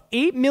vote of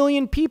 8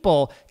 million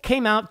people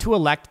came out to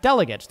elect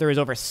delegates. There was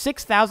over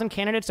 6,000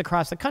 candidates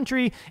across the country,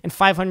 and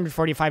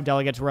 545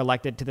 delegates were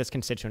elected to this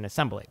Constituent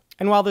Assembly.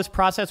 And while this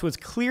process was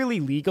clearly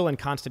legal and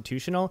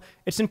constitutional,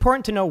 it's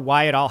important to know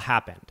why it all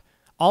happened.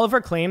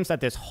 Oliver claims that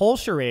this whole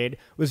charade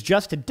was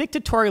just to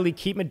dictatorially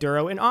keep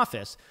Maduro in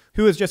office,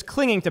 who was just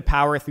clinging to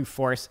power through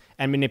force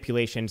and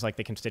manipulations like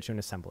the Constituent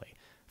Assembly.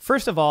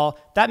 First of all,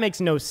 that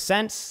makes no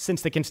sense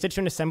since the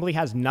Constituent Assembly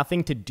has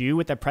nothing to do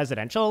with the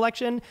presidential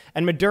election,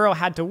 and Maduro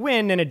had to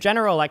win in a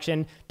general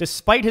election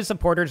despite his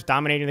supporters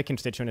dominating the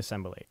Constituent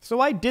Assembly. So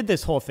why did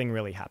this whole thing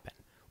really happen?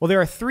 Well,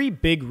 there are three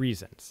big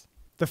reasons.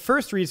 The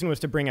first reason was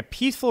to bring a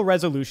peaceful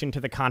resolution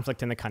to the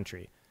conflict in the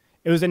country.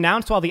 It was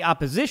announced while the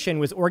opposition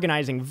was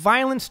organizing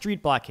violent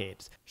street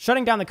blockades,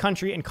 shutting down the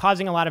country and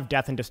causing a lot of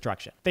death and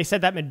destruction. They said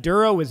that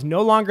Maduro was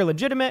no longer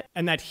legitimate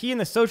and that he and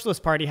the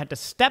Socialist Party had to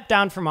step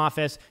down from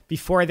office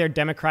before their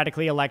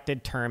democratically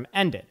elected term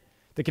ended.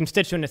 The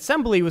Constituent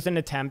Assembly was an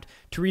attempt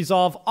to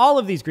resolve all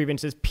of these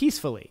grievances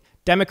peacefully,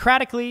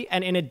 democratically,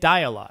 and in a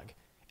dialogue.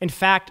 In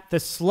fact, the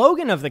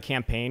slogan of the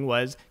campaign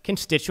was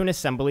Constituent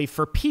Assembly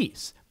for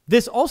Peace.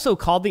 This also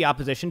called the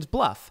opposition's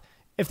bluff.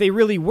 If they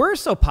really were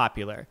so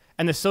popular,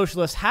 and the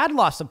socialists had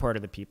lost support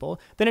of the people,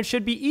 then it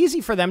should be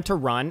easy for them to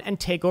run and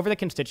take over the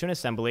Constituent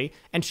Assembly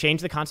and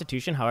change the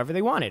Constitution however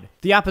they wanted.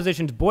 The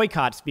opposition's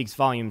boycott speaks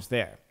volumes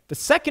there. The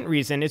second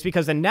reason is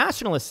because the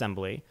National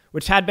Assembly,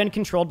 which had been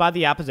controlled by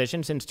the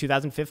opposition since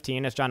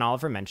 2015, as John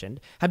Oliver mentioned,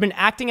 had been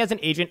acting as an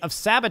agent of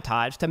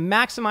sabotage to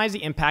maximize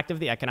the impact of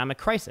the economic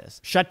crisis,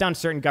 shut down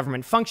certain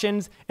government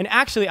functions, and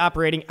actually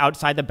operating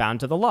outside the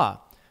bounds of the law.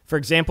 For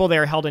example, they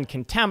are held in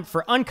contempt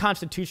for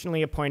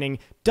unconstitutionally appointing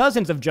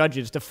dozens of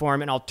judges to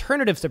form an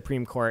alternative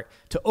Supreme Court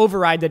to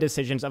override the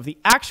decisions of the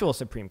actual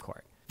Supreme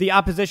Court. The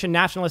opposition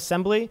National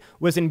Assembly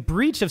was in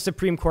breach of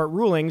Supreme Court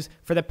rulings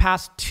for the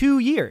past 2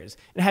 years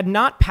and had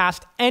not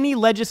passed any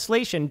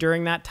legislation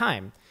during that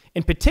time.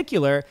 In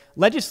particular,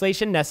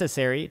 legislation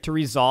necessary to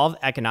resolve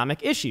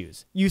economic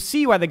issues. You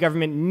see why the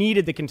government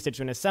needed the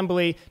Constituent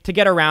Assembly to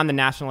get around the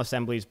National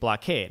Assembly's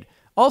blockade.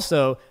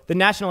 Also, the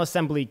National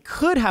Assembly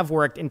could have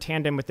worked in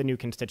tandem with the new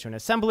Constituent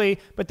Assembly,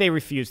 but they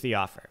refused the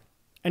offer.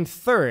 And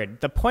third,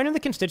 the point of the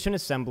Constituent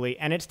Assembly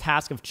and its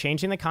task of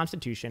changing the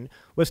Constitution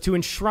was to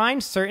enshrine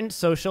certain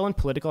social and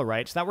political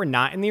rights that were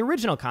not in the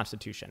original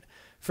Constitution.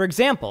 For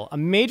example, a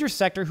major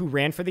sector who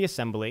ran for the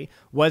Assembly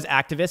was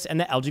activists in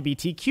the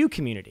LGBTQ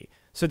community,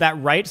 so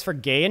that rights for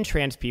gay and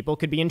trans people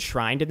could be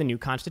enshrined in the new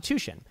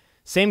Constitution.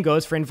 Same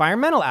goes for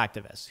environmental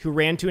activists, who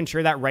ran to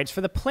ensure that rights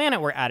for the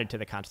planet were added to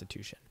the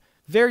Constitution.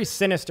 Very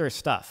sinister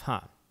stuff,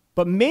 huh?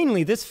 But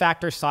mainly, this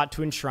factor sought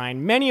to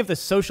enshrine many of the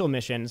social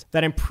missions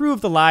that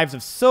improve the lives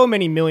of so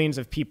many millions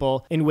of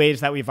people in ways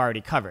that we've already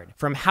covered.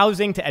 From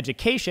housing to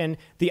education,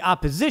 the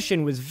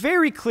opposition was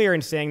very clear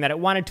in saying that it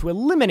wanted to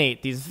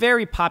eliminate these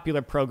very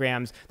popular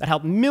programs that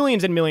help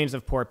millions and millions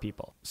of poor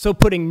people. So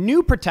putting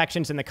new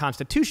protections in the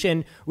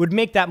Constitution would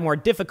make that more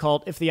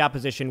difficult if the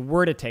opposition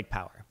were to take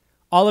power.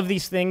 All of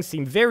these things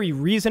seem very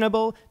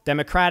reasonable,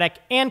 democratic,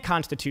 and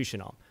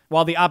constitutional.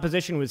 While the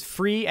opposition was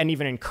free and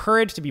even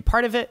encouraged to be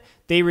part of it,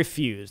 they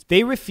refused.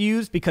 They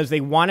refused because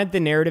they wanted the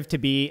narrative to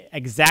be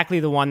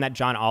exactly the one that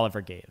John Oliver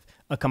gave.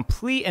 A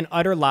complete and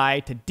utter lie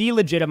to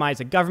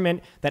delegitimize a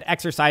government that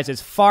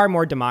exercises far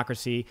more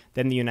democracy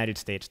than the United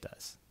States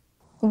does.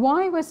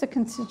 Why was the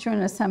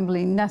Constituent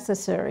Assembly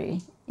necessary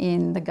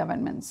in the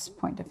government's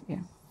point of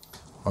view?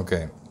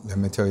 Okay, let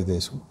me tell you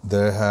this.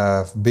 There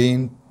have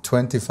been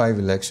 25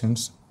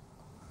 elections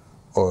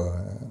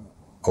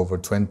over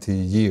 20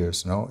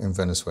 years in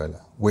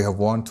Venezuela. We have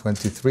won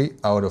 23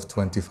 out of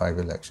 25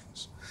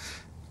 elections.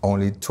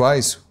 Only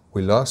twice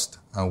we lost,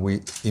 and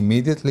we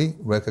immediately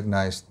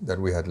recognized that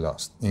we had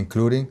lost,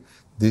 including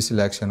this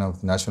election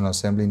of the National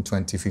Assembly in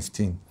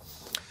 2015.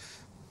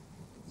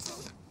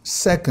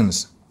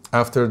 Seconds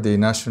after the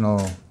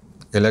National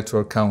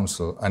Electoral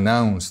Council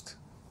announced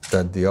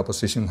that the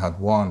opposition had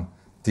won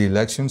the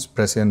elections,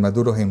 President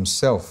Maduro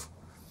himself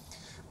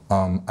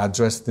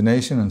addressed the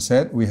nation and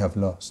said, "We have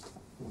lost.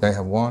 They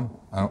have won,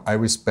 and I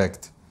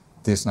respect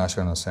this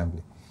National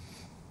Assembly."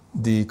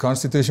 The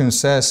Constitution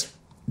says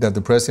that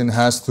the president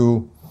has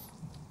to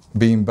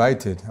be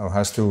invited or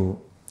has to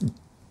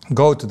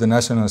go to the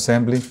National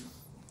Assembly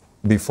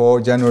before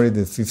January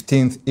the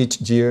 15th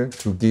each year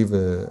to give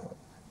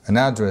an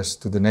address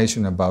to the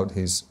nation about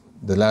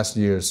the last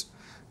year's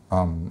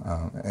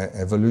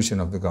evolution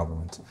of the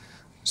government.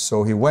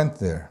 So he went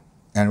there,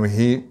 and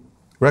he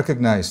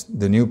recognized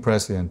the new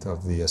president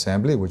of the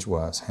Assembly, which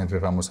was Henry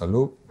Ramos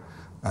Alou,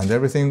 and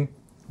everything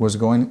was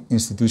going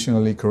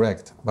institutionally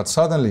correct. But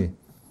suddenly,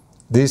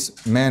 these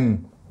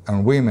men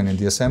and women in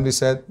the Assembly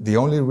said the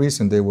only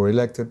reason they were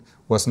elected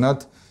was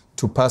not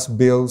to pass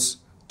bills,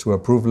 to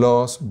approve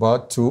laws,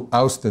 but to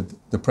oust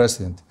the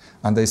president.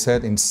 And they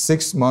said in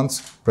 6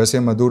 months,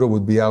 President Maduro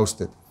would be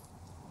ousted.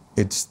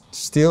 It's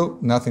still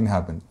nothing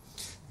happened.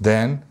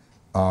 Then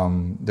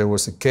there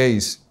was a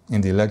case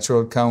in the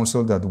Electoral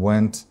Council that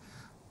went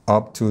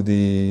up to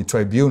the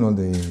tribunal,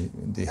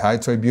 the high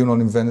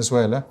tribunal in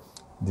Venezuela,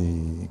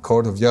 the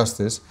Court of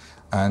Justice,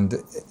 and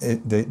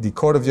the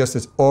Court of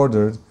Justice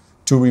ordered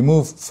to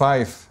remove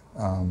 5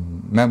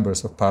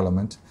 members of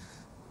parliament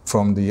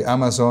from the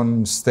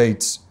Amazon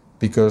states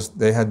because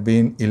they had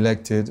been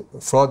elected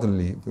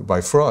fraudulently,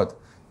 by fraud,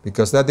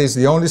 because that is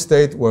the only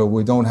state where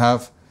we don't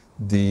have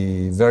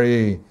the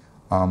very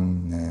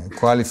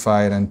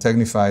qualified and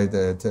technified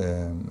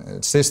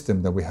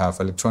system that we have,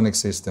 electronic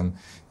system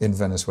in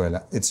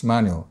Venezuela. It's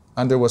manual,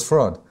 and there was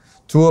fraud.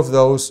 2 of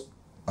those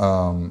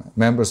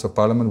members of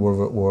parliament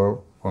were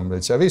from the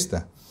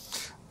Chavista,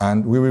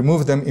 and we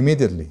removed them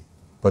immediately,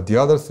 but the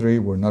other 3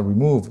 were not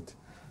removed.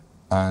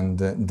 And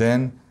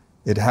then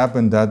it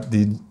happened that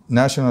the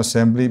National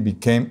Assembly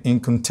became in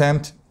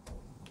contempt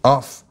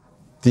of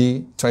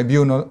the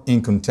tribunal,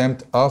 in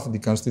contempt of the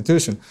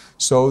Constitution.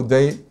 So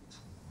they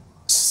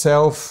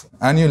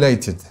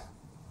self-annulated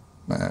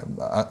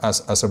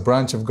as a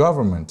branch of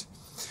government.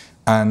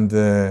 And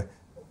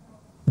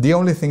the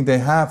only thing they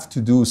have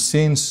to do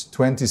since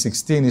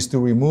 2016 is to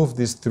remove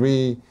these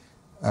 3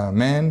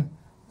 men,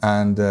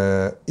 and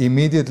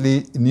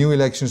immediately new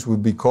elections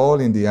would be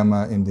called in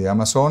the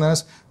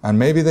Amazonas, and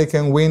maybe they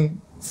can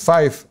win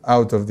 5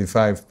 out of the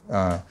 5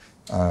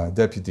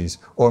 deputies,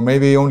 or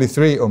maybe only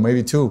 3, or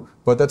maybe 2,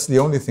 but that's the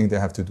only thing they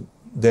have to do.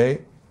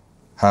 They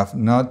have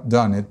not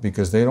done it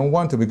because they don't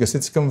want to, because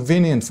it's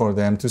convenient for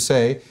them to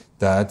say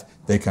that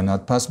they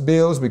cannot pass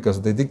bills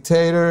because the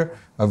dictator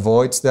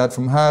avoids that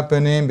from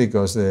happening,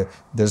 because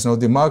there's no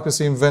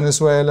democracy in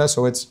Venezuela.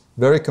 So it's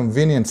very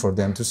convenient for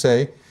them to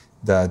say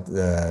that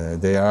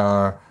they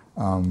are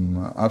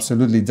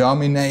absolutely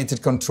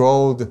dominated,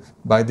 controlled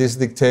by this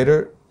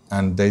dictator,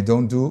 and they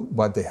don't do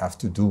what they have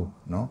to do.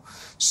 No?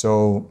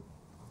 So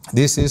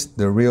this is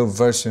the real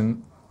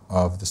version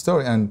of the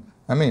story. And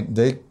I mean,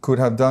 they could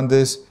have done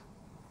this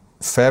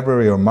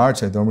February or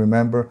March, I don't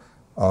remember,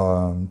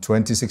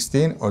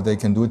 2016, or they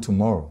can do it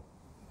tomorrow.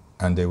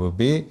 And they will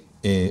be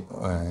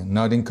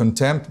not in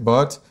contempt,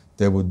 but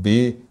they would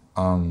be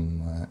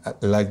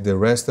like the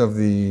rest of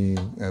the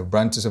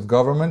branches of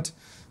government.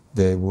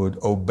 They would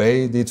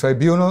obey the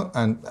tribunal,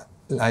 and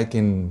like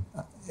in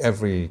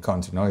every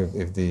country, no?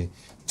 If the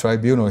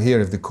tribunal here,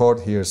 if the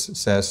court here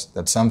says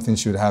that something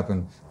should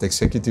happen, the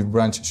executive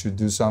branch should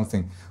do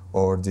something,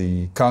 or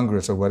the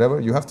Congress or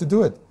whatever, you have to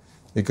do it.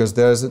 Because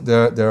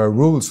there are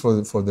rules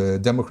for the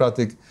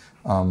democratic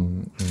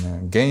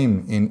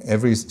game in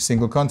every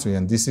single country,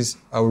 and this is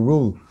our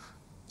rule.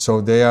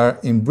 So they are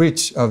in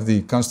breach of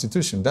the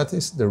Constitution. That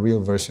is the real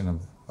version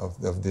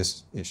of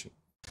this issue.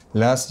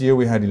 Last year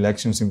we had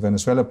elections in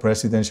Venezuela,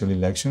 presidential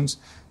elections.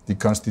 The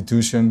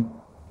Constitution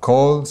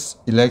calls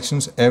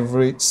elections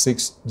every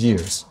 6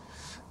 years,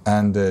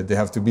 and they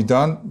have to be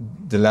done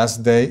the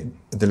last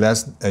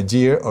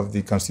year of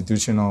the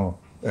constitutional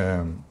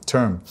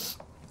term.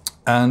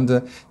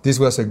 And this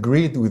was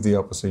agreed with the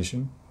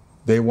opposition.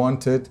 They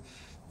wanted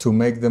to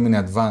make them in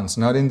advance,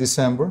 not in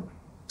December,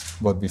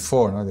 but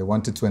before. No? They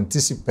wanted to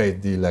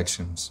anticipate the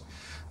elections.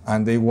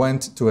 And they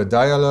went to a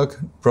dialogue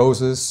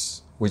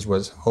process which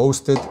was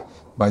hosted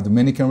by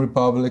Dominican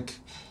Republic.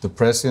 The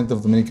president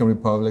of Dominican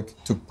Republic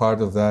took part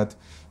of that.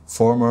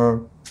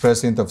 Former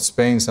president of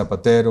Spain,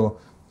 Zapatero,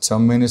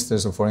 some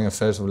ministers of foreign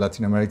affairs of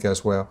Latin America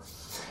as well.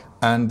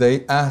 And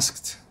they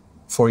asked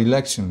for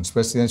elections,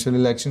 presidential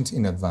elections,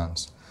 in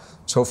advance.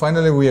 So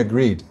finally we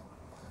agreed,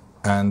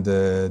 and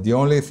the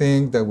only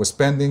thing that was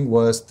pending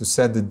was to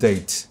set the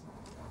date.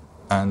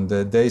 And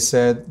they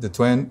said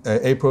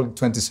April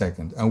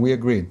 22nd, and we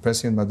agreed,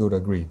 President Maduro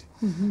agreed.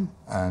 Mm-hmm.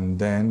 And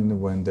then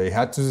when they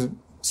had to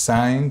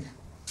sign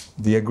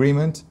the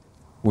agreement,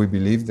 we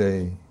believe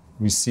they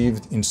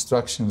received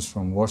instructions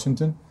from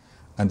Washington,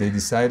 and they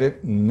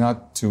decided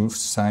not to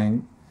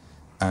sign.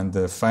 And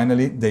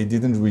finally, they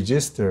didn't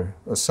register,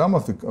 or some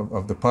of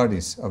the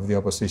parties of the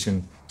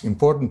opposition,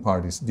 important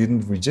parties,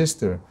 didn't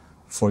register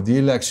for the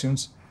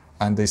elections,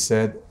 and they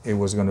said it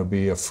was going to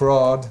be a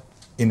fraud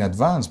in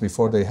advance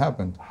before they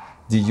happened.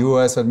 The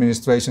US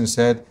administration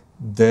said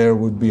there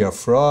would be a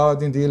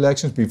fraud in the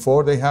elections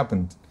before they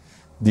happened.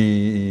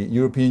 The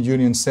European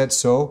Union said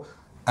so,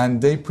 and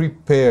they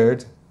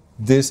prepared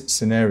this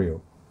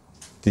scenario.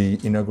 The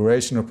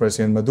inauguration of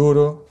President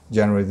Maduro,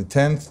 January the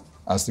 10th,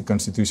 as the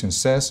Constitution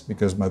says,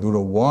 because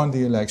Maduro won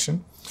the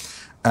election,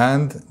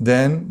 and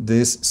then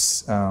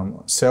this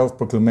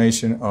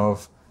self-proclamation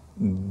of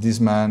this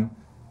man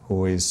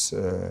who is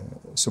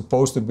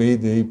supposed to be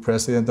the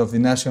president of the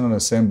National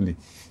Assembly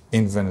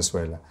in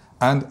Venezuela.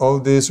 And all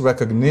this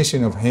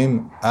recognition of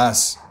him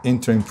as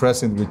interim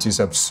president, which is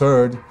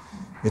absurd,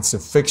 it's a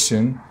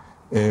fiction,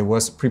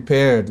 was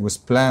prepared, was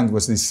planned,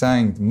 was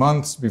designed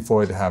months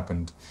before it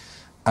happened.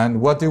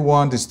 And what they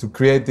want is to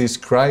create this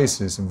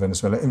crisis in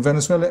Venezuela. In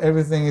Venezuela,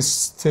 everything is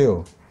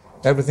still,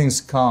 everything's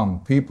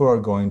calm. People are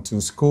going to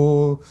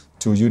school,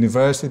 to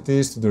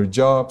universities, to their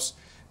jobs.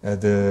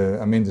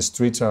 The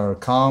streets are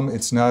calm.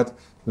 It's not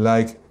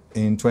like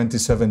in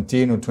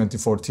 2017 or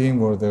 2014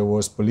 where there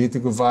was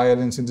political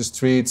violence in the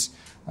streets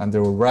and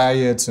there were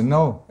riots. And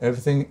no,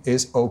 everything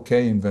is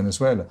okay in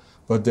Venezuela.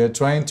 But they're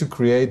trying to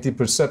create the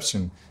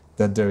perception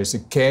that there is a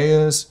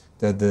chaos,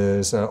 that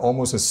there's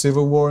almost a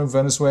civil war in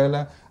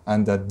Venezuela,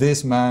 and that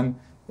this man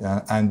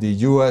and the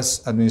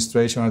US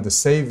administration are the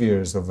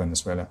saviors of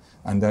Venezuela.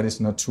 And that is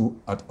not true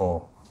at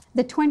all.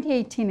 The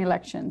 2018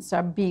 elections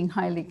are being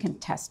highly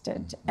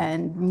contested,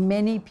 and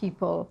many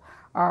people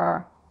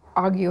are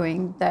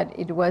arguing that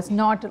it was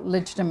not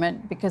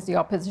legitimate because the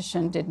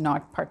opposition did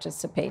not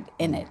participate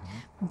in it.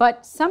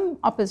 But some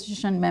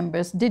opposition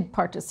members did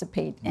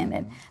participate in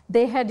it.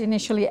 They had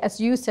initially,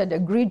 as you said,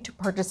 agreed to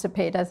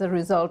participate as a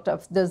result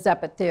of the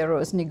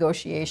Zapatero's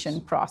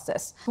negotiation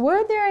process.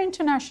 Were there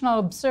international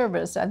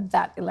observers at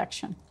that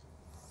election?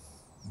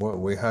 Well,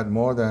 we had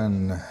more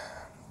than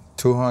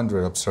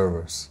 200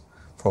 observers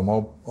from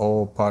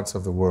all parts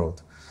of the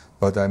world.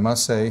 But I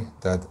must say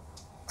that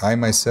I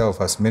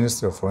myself, as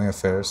Minister of Foreign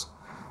Affairs,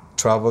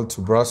 traveled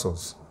to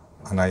Brussels,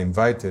 and I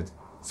invited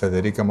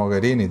Federica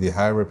Mogherini, the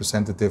High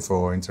Representative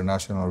for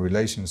International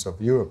Relations of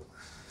Europe,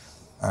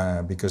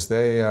 because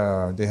they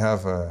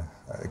have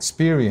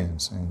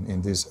experience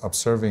in these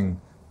observing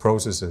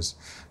processes.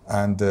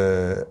 And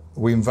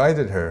we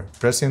invited her,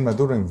 President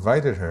Maduro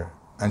invited her,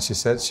 and she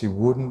said she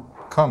wouldn't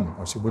come,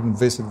 or she wouldn't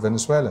visit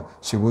Venezuela.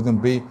 She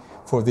wouldn't be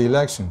for the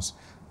elections.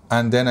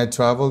 And then I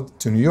traveled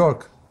to New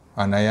York,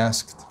 and I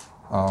asked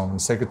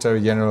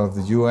Secretary General of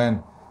the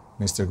UN,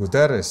 Mr.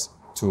 Guterres,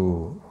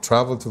 to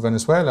travel to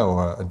Venezuela,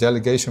 or a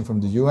delegation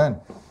from the UN.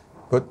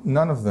 But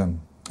none of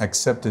them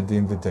accepted the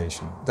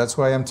invitation. That's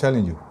why I'm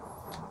telling you,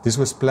 this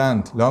was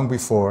planned long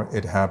before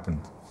it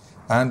happened.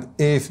 And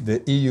if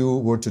the EU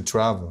were to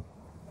travel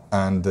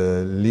and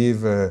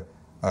leave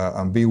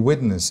and be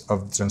witness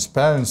of the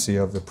transparency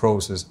of the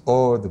process,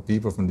 or the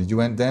people from the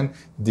UN, then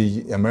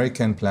the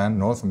American plan,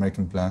 North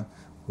American plan,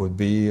 would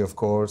be, of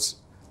course,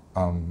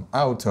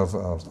 out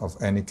of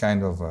any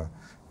kind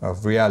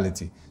of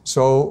reality.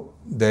 So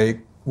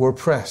they were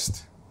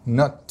pressed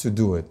not to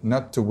do it,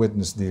 not to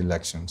witness the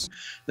elections.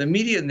 The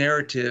media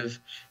narrative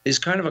is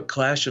kind of a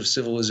clash of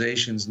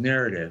civilizations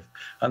narrative.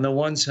 On the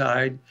one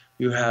side,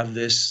 you have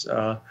this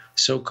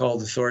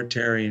so-called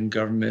authoritarian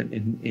government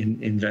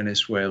in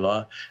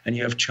Venezuela, and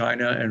you have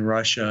China and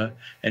Russia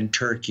and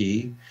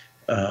Turkey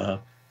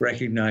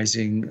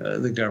recognizing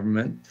the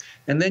government.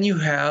 And then you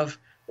have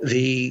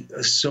the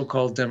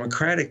so-called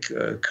democratic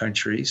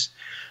countries.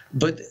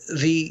 But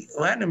the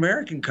Latin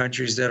American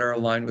countries that are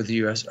aligned with the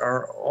U.S.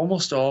 are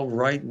almost all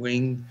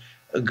right-wing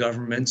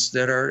governments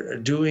that are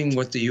doing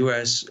what the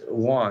U.S.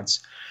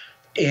 wants.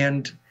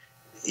 And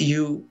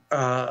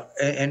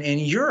and in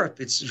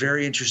Europe, it's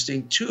very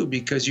interesting too,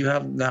 because you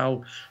have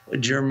now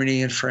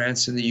Germany and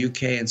France and the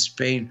UK and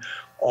Spain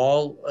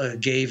all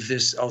gave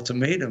this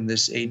ultimatum,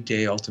 this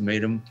 8-day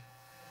ultimatum.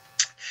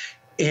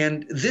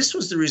 And this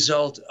was the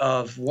result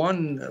of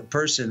one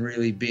person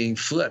really being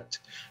flipped,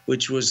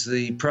 which was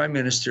the Prime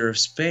Minister of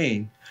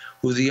Spain,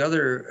 who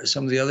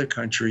some of the other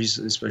countries,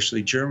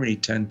 especially Germany,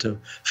 tend to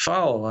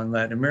follow on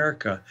Latin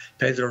America.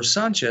 Pedro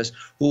Sanchez,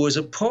 who was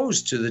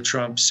opposed to the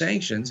Trump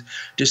sanctions,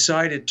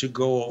 decided to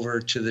go over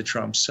to the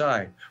Trump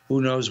side.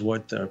 Who knows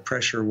what the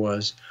pressure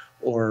was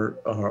or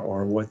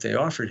what they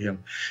offered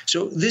him.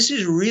 So this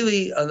is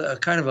really a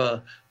kind of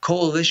a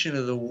coalition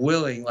of the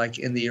willing, like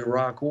in the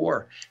Iraq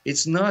War.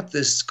 It's not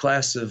this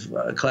clash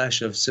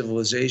of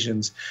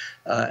civilizations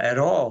at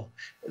all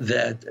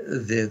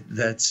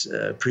that's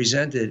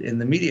presented in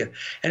the media.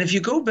 And if you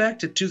go back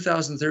to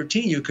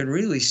 2013, you can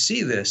really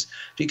see this,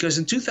 because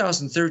in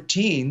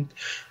 2013,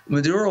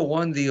 Maduro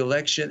won the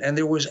election, and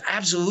there was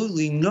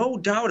absolutely no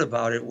doubt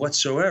about it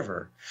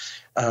whatsoever.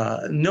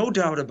 No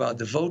doubt about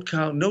the vote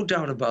count, no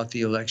doubt about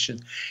the election.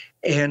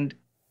 And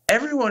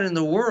everyone in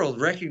the world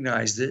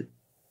recognized it,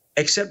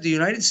 except the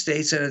United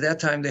States, and at that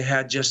time they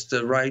had just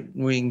the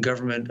right-wing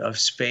government of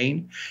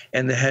Spain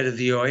and the head of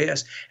the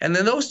OAS. And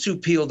then those two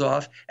peeled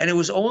off, and it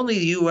was only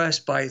the U.S.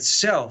 by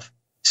itself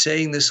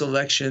saying this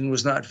election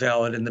was not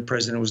valid and the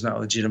president was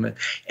not legitimate.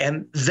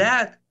 And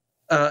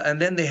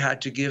then they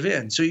had to give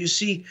in. So you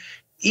see,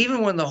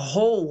 even when the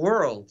whole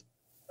world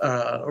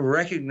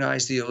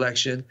recognized the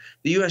election,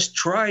 the U.S.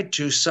 tried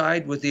to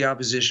side with the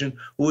opposition,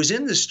 who was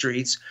in the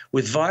streets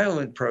with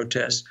violent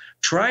protests,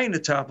 trying to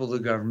topple the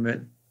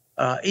government,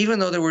 even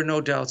though there were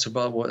no doubts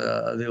about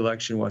the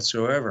election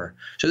whatsoever.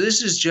 So this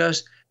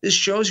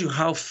shows you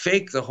how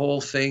fake the whole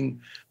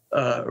thing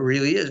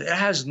really is. It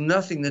has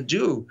nothing to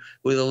do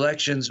with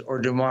elections or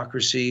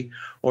democracy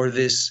or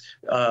this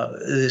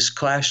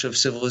clash of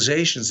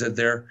civilizations that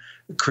they're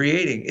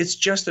creating. It's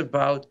just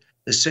about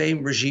the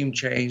same regime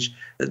change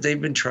that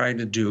they've been trying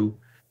to do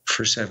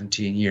for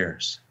 17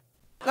 years.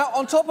 Now,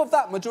 on top of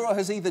that, Maduro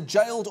has either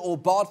jailed or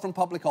barred from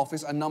public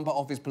office a number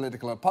of his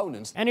political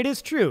opponents. And it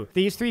is true.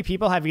 These three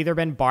people have either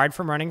been barred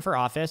from running for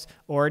office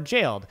or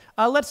jailed.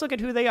 Let's look at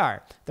who they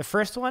are. The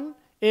first one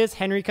is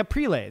Henry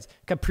Capriles.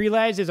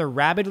 Capriles is a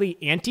rabidly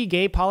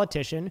anti-gay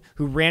politician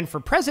who ran for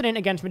president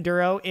against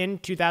Maduro in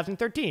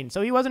 2013.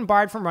 So he wasn't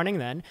barred from running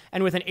then.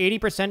 And with an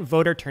 80%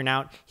 voter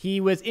turnout,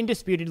 he was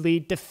indisputably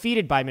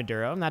defeated by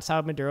Maduro. And that's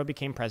how Maduro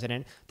became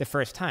president the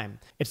first time.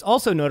 It's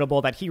also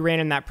notable that he ran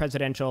in that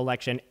presidential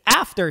election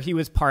after he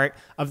was part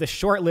of the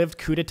short-lived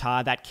coup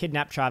d'etat that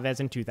kidnapped Chavez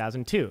in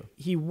 2002.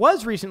 He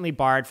was recently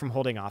barred from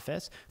holding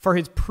office for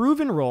his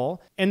proven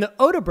role in the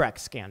Odebrecht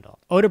scandal.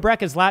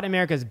 Odebrecht is Latin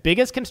America's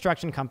biggest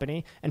construction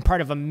company and part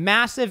of a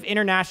massive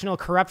international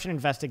corruption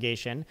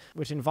investigation,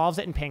 which involves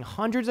it in paying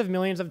hundreds of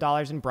millions of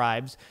dollars in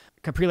bribes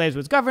Capriles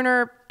was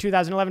governor,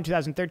 2011,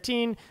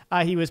 2013.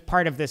 He was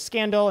part of this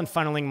scandal and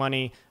funneling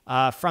money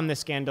from this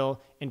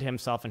scandal into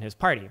himself and his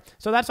party.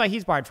 So that's why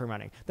he's barred from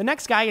running. The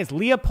next guy is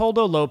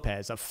Leopoldo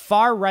Lopez, a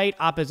far-right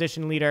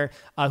opposition leader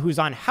who's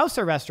on house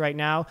arrest right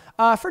now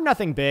for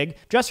nothing big,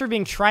 just for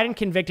being tried and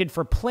convicted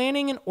for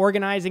planning and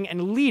organizing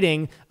and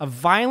leading a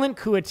violent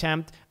coup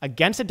attempt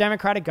against a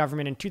democratic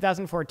government in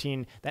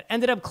 2014 that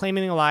ended up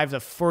claiming the lives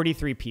of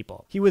 43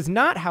 people. He was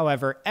not,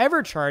 however,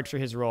 ever charged for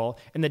his role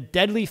in the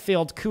deadly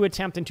failed coup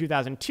attempt in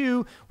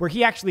 2002, where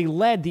he actually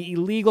led the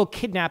illegal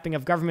kidnapping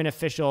of government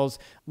officials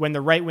when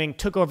the right wing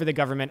took over the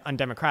government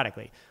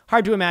undemocratically.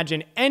 Hard to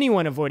imagine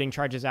anyone avoiding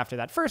charges after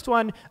that first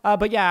one,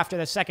 but yeah, after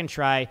the second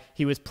try,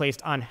 he was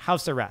placed on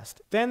house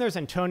arrest. Then there's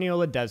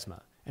Antonio Ledesma.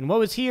 And what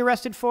was he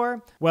arrested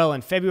for? Well,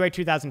 in February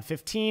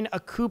 2015, a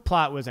coup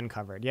plot was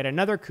uncovered, yet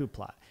another coup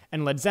plot.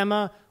 And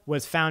Ledesma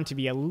was found to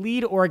be a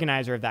lead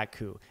organizer of that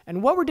coup.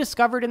 And what were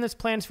discovered in this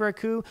plans for a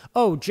coup?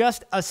 Oh,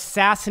 just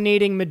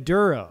assassinating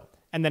Maduro,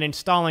 and then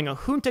installing a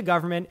junta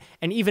government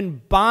and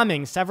even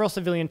bombing several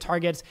civilian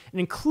targets,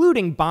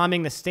 including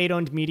bombing the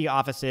state-owned media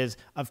offices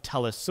of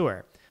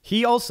Telesur.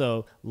 He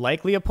also,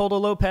 like Leopoldo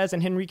Lopez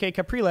and Henrique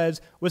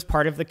Capriles, was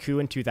part of the coup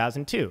in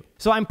 2002.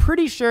 So I'm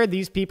pretty sure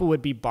these people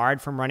would be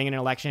barred from running an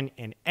election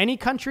in any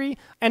country,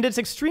 and it's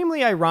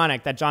extremely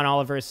ironic that John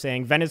Oliver is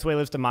saying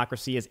Venezuela's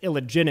democracy is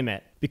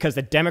illegitimate because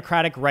the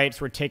democratic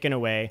rights were taken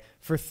away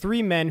for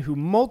three men who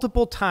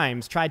multiple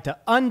times tried to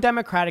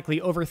undemocratically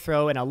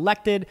overthrow an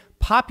elected,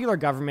 popular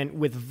government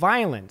with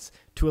violence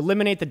to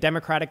eliminate the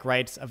democratic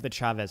rights of the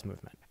Chavez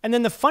movement. And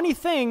then the funny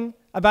thing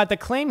about the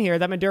claim here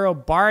that Maduro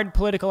barred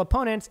political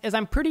opponents is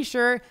I'm pretty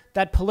sure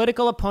that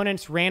political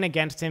opponents ran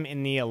against him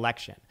in the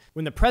election.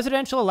 When the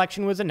presidential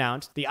election was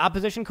announced, the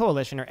opposition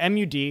coalition, or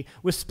MUD,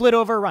 was split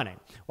over running.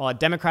 While a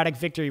democratic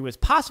victory was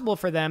possible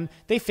for them,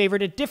 they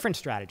favored a different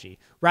strategy.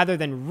 Rather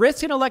than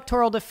risk an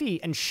electoral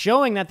defeat and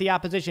showing that the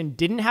opposition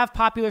didn't have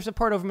popular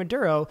support over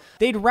Maduro,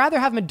 they'd rather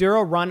have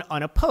Maduro run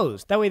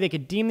unopposed. That way they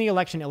could deem the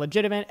election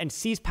illegitimate and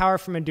seize power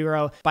from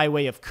Maduro by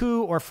way of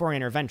coup or foreign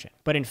intervention.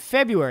 But in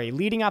February,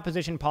 leading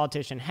opposition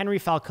politician Henry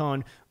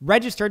Falcone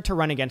registered to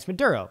run against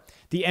Maduro.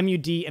 The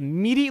MUD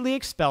immediately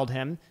expelled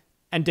him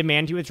and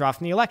demanded he withdraw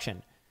from the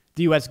election.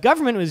 The US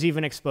government was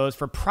even exposed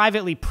for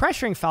privately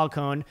pressuring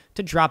Falcone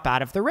to drop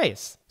out of the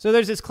race. So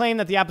there's this claim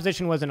that the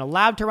opposition wasn't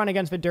allowed to run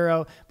against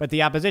Maduro, but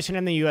the opposition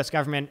and the US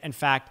government, in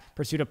fact,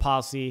 pursued a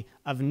policy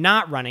of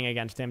not running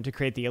against him to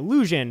create the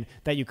illusion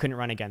that you couldn't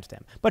run against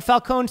him. But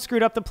Falcone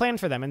screwed up the plan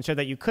for them and showed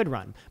that you could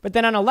run. But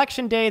then on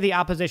election day, the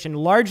opposition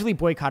largely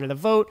boycotted the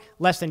vote.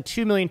 Less than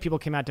 2 million people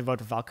came out to vote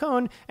for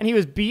Falcone, and he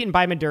was beaten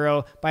by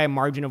Maduro by a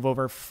margin of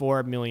over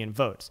 4 million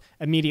votes.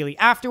 Immediately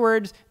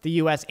afterwards, the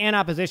US and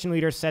opposition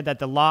leaders said that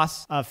the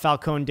loss of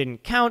Falcone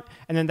didn't count,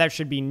 and then there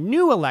should be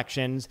new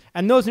elections,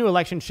 and those new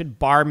elections should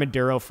bar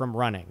Maduro from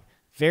running.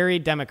 Very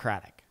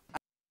democratic.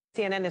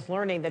 CNN is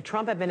learning the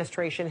Trump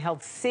administration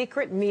held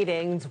secret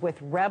meetings with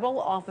rebel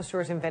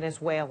officers in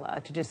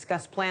Venezuela to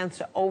discuss plans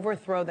to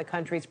overthrow the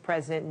country's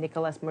president,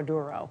 Nicolas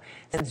Maduro.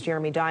 Since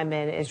Jeremy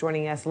Diamond is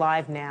joining us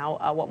live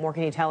now, what more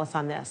can you tell us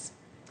on this?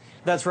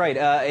 That's right.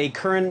 A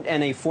current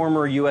and a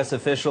former U.S.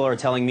 official are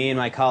telling me and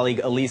my colleague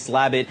Elise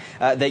Labit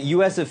that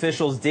U.S.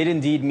 officials did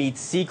indeed meet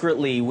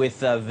secretly with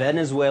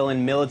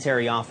Venezuelan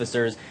military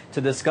officers to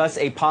discuss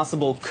a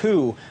possible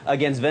coup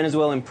against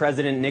Venezuelan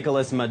President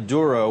Nicolas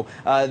Maduro.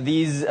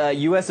 These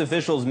U.S.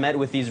 officials met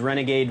with these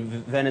renegade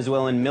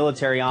Venezuelan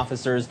military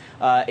officers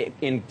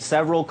in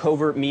several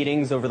covert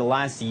meetings over the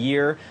last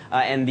year,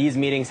 and these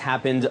meetings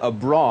happened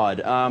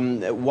abroad.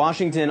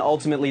 Washington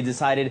ultimately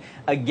decided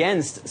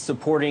against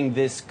supporting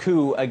this coup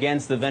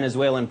against the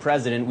Venezuelan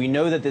president. We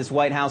know that this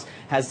White House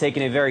has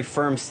taken a very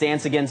firm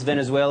stance against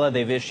Venezuela.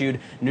 They've issued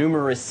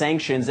numerous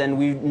sanctions, and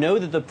we know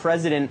that the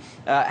president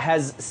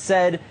has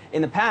said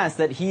in the past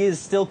that he is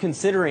still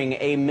considering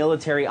a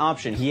military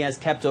option. He has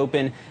kept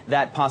open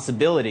that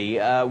possibility.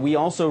 We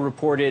also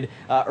reported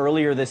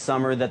earlier this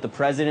summer that the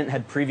president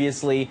had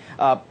previously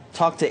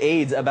talked to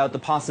aides about the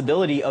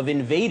possibility of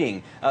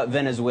invading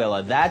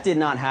Venezuela. That did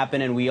not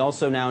happen, and we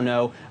also now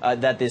know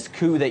that this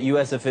coup that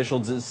U.S.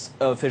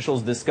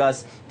 officials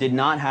discussed did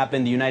not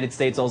happen. The United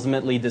States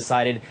ultimately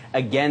decided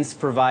against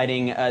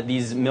providing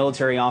these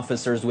military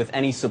officers with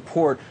any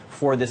support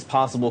for this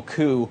possible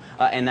coup,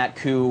 and that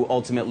coup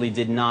ultimately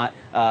did not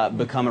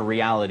become a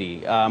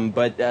reality.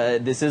 But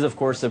this is, of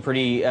course, a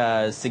pretty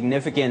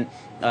significant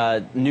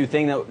new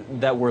thing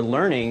that we're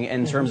learning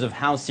in terms of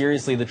how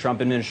seriously the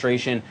Trump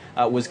administration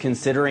was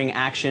considering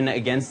action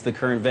against the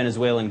current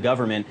Venezuelan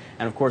government.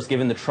 And of course,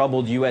 given the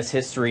troubled U.S.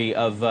 history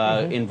of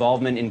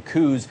involvement in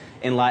coups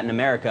in Latin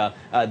America,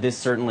 this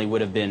certainly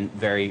would have been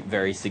very,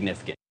 very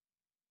significant.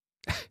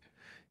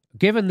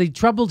 Given the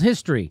troubled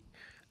history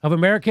of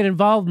American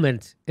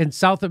involvement in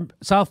South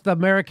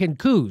American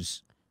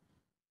coups.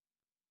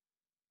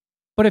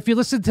 But if you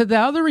listen to the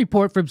other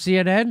report from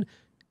CNN,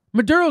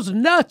 Maduro's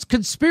nuts,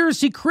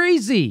 conspiracy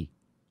crazy.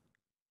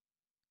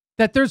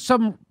 That there's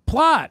some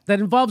plot that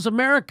involves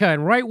America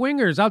and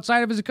right-wingers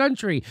outside of his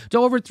country to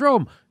overthrow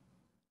him.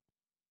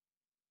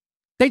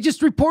 They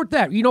just report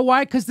that. You know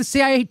why? Because the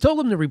CIA told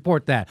them to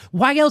report that.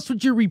 Why else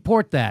would you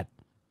report that?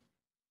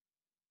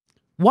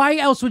 Why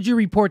else would you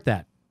report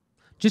that?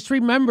 Just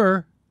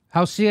remember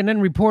how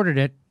CNN reported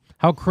it,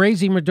 how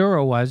crazy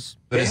Maduro was.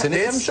 They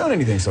haven't shown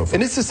anything so far.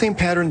 And it's the same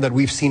pattern that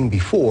we've seen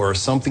before.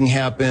 Something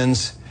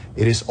happens.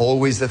 It is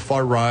always the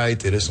far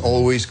right. It is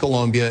always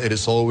Colombia. It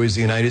is always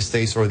the United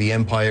States or the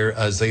empire,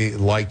 as they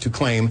like to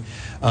claim.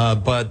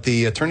 But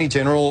the Attorney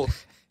General...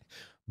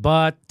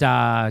 But,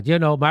 you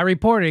know, my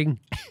reporting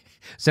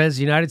says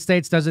the United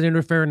States doesn't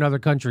interfere in other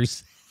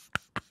countries.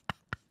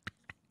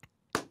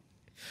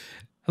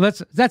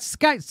 That's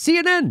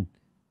CNN.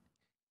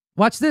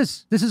 Watch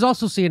this. This is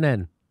also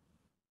CNN.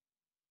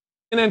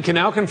 CNN can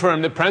now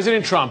confirm that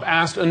President Trump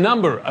asked a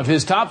number of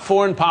his top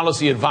foreign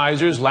policy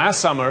advisors last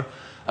summer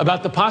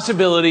about the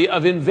possibility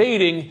of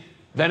invading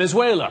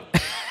Venezuela.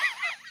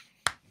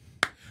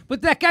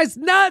 But that guy's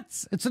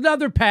nuts. It's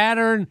another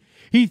pattern.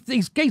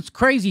 He's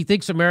crazy. He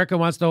thinks America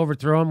wants to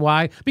overthrow him.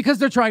 Why? Because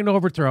they're trying to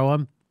overthrow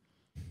him.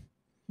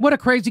 What a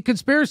crazy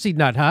conspiracy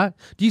nut, huh?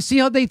 Do you see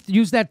how they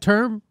use that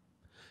term?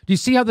 Do you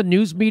see how the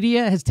news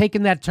media has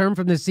taken that term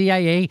from the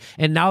CIA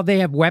and now they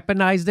have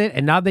weaponized it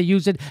and now they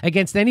use it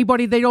against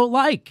anybody they don't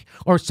like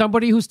or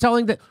somebody who's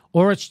telling the,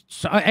 or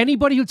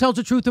anybody who tells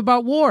the truth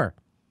about war?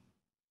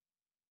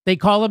 They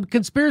call him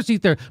conspiracy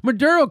theory.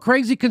 Maduro,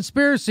 crazy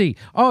conspiracy.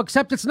 Oh,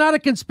 except it's not a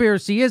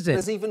conspiracy, is it?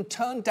 Has even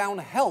turned down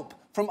help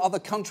from other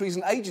countries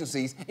and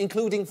agencies,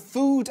 including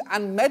food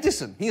and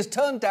medicine. He has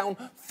turned down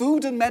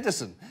food and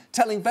medicine,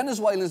 telling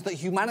Venezuelans that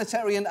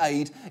humanitarian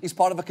aid is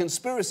part of a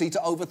conspiracy to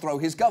overthrow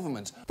his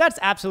government. That's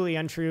absolutely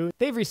untrue.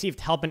 They've received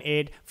help and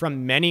aid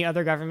from many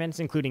other governments,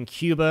 including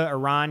Cuba,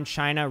 Iran,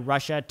 China,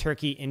 Russia,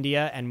 Turkey,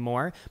 India, and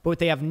more. But what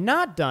they have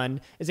not done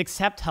is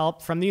accept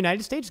help from the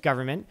United States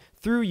government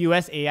through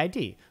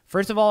USAID.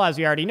 First of all, as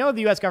we already know,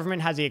 the U.S.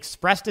 government has the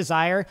express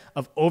desire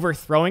of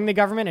overthrowing the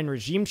government and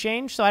regime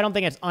change, so I don't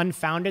think it's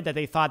unfounded that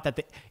they thought that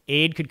the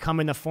aid could come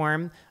in the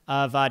form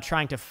of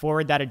trying to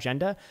forward that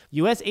agenda.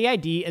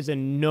 USAID is a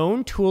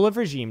known tool of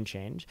regime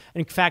change.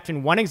 In fact,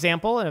 in one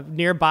example,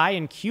 nearby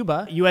in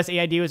Cuba,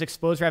 USAID was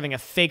exposed for having a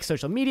fake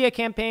social media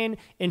campaign,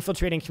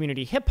 infiltrating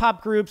community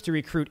hip-hop groups to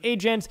recruit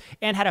agents,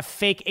 and had a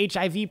fake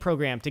HIV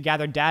program to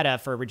gather data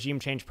for regime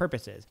change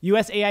purposes.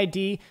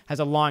 USAID has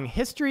a long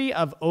history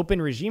of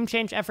open regime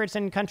change efforts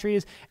in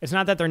countries. It's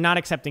not that they're not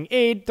accepting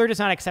aid, they're just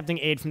not accepting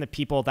aid from the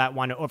people that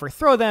want to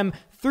overthrow them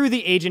through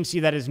the agency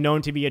that is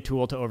known to be a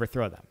tool to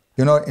overthrow them.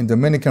 You know, in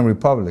Dominican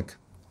Republic,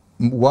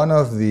 one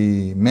of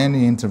the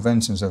many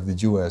interventions of the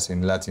U.S.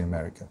 in Latin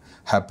America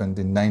happened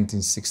in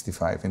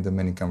 1965 in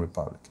Dominican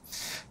Republic.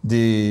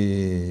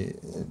 The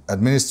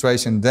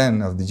administration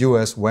then of the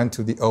U.S. went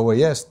to the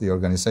OAS, the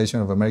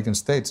Organization of American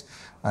States,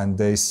 and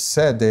they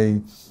said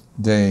they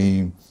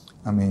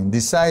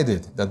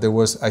decided that there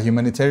was a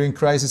humanitarian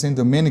crisis in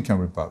Dominican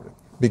Republic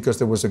because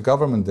there was a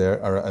government there,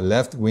 a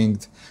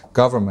left-winged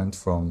government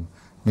from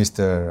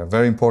a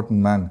very important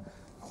man,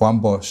 Juan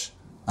Bosch,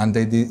 and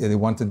they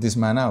wanted this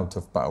man out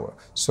of power.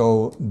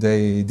 So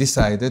they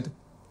decided,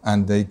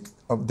 and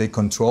they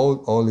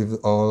controlled all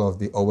of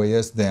the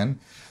OAS then.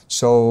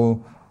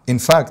 So, in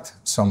fact,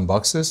 some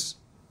boxes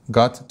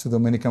got to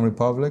Dominican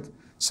Republic,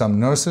 some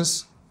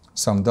nurses,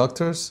 some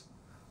doctors,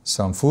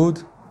 some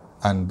food,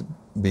 and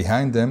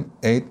behind them,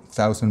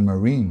 8,000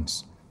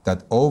 Marines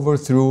that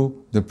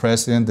overthrew the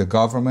president, the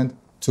government,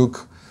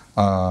 took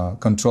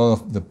control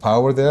of the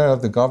power there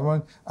of the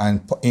government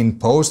and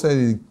imposed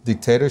a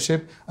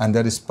dictatorship, and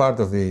that is part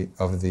of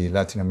the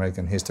Latin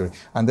American history.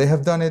 And they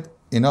have done it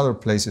in other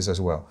places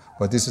as well,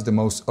 but this is the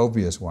most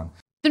obvious one.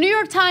 The New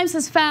York Times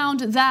has found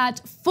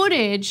that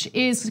footage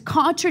is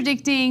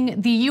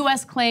contradicting the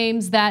U.S.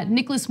 claims that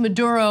Nicolas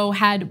Maduro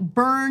had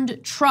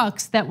burned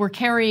trucks that were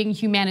carrying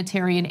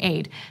humanitarian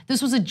aid.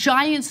 This was a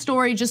giant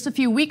story just a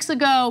few weeks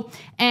ago,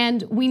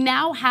 and we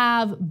now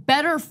have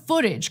better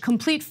footage,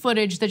 complete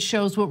footage that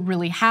shows what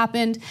really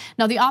happened.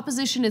 Now, the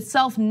opposition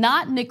itself,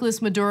 not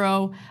Nicolas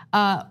Maduro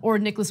or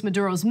Nicolas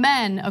Maduro's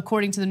men,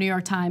 according to the New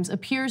York Times,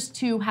 appears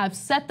to have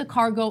set the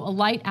cargo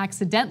alight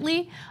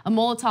accidentally. A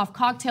Molotov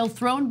cocktail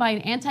thrown by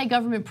an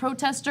anti-government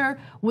protester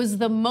was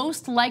the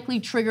most likely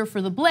trigger for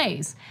the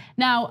blaze.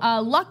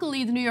 Now,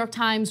 luckily, the New York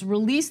Times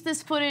released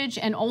this footage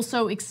and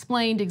also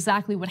explained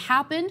exactly what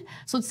happened.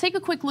 So let's take a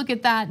quick look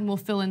at that and we'll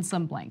fill in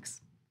some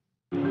blanks.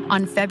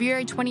 On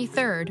February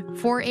 23rd,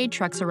 4 aid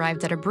trucks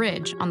arrived at a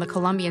bridge on the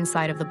Colombian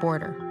side of the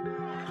border.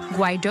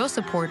 Guaidó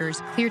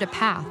supporters cleared a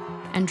path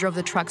and drove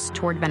the trucks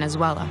toward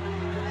Venezuela.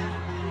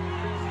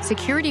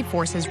 Security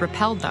forces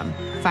repelled them,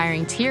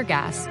 firing tear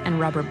gas and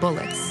rubber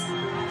bullets.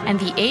 And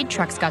the aid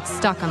trucks got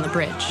stuck on the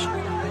bridge.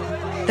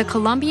 The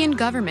Colombian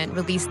government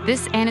released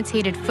this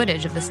annotated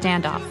footage of the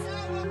standoff.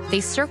 They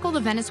circle the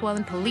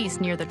Venezuelan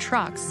police near the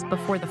trucks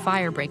before the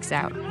fire breaks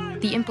out.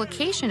 The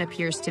implication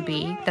appears to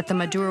be that the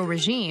Maduro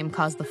regime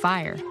caused the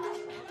fire.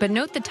 But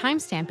note the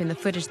timestamp in the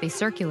footage they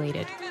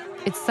circulated.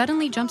 It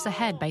suddenly jumps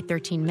ahead by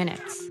 13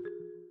 minutes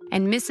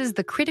and misses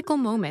the critical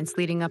moments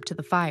leading up to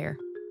the fire.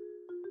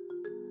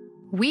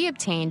 We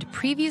obtained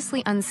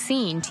previously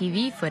unseen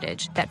TV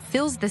footage that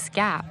fills this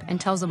gap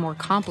and tells a more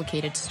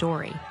complicated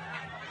story.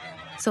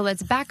 So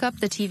let's back up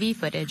the TV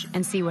footage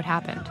and see what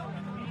happened.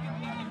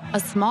 A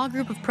small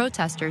group of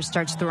protesters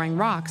starts throwing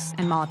rocks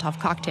and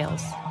Molotov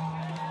cocktails.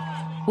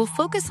 We'll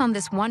focus on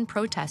this one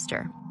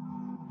protester.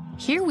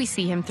 Here we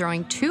see him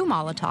throwing 2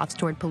 Molotovs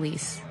toward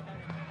police.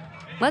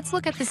 Let's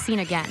look at the scene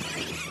again.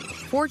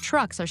 4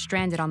 trucks are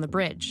stranded on the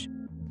bridge.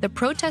 The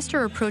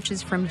protester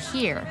approaches from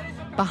here,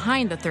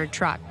 behind the 3rd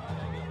truck.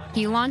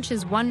 He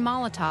launches 1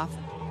 Molotov,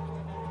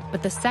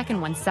 but the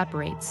second one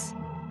separates,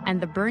 and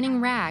the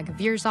burning rag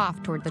veers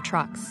off toward the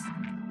trucks,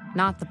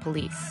 not the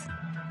police.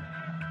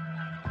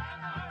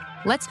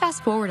 Let's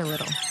fast forward a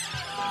little,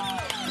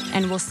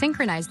 and we'll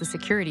synchronize the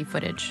security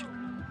footage.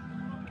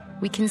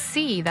 We can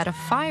see that a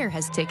fire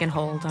has taken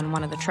hold on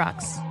one of the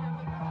trucks.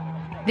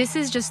 This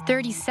is just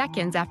 30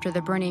 seconds after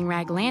the burning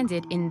rag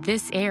landed in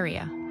this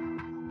area.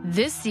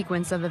 This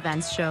sequence of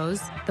events shows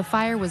the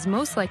fire was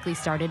most likely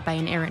started by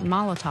an errant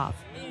Molotov,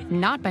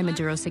 not by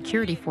Maduro's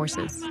security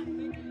forces.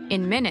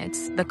 In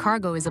minutes, the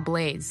cargo is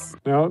ablaze.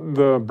 Now,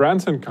 the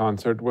Branson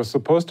concert was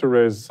supposed to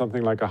raise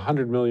something like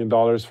 $100 million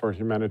for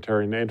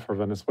humanitarian aid for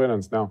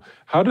Venezuelans. Now,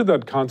 how did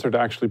that concert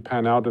actually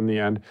pan out in the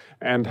end?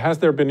 And has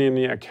there been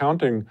any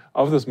accounting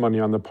of this money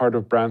on the part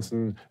of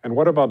Branson? And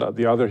what about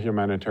the other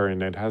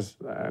humanitarian aid?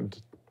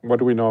 And what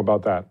do we know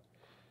about that?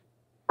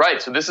 Right,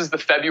 so this is the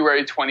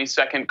February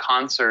 22nd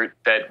concert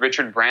that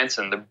Richard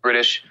Branson, the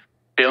British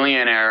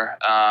billionaire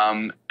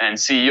and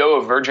CEO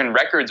of Virgin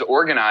Records,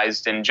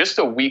 organized in just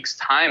a week's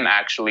time,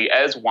 actually,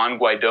 as Juan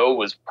Guaido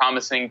was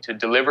promising to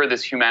deliver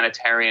this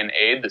humanitarian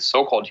aid, this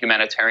so-called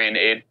humanitarian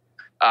aid,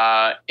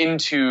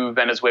 into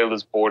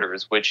Venezuela's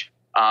borders, which,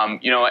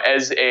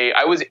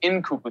 I was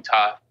in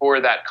Cucuta for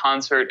that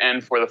concert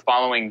and for the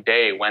following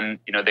day when,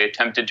 they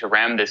attempted to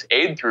ram this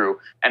aid through.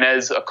 And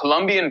as a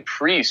Colombian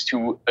priest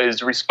who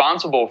is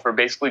responsible for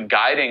basically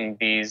guiding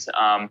these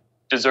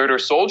deserter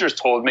soldiers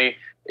told me,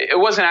 it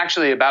wasn't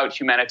actually about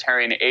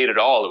humanitarian aid at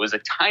all. It was a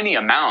tiny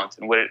amount.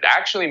 And what it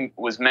actually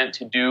was meant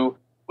to do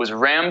was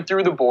ram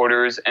through the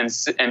borders and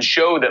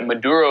show that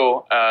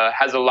Maduro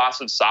has a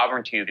loss of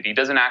sovereignty, that he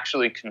doesn't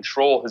actually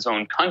control his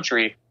own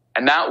country.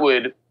 And that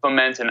would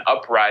foment an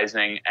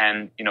uprising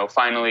and,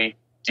 finally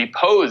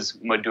depose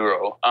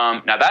Maduro.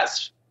 Now,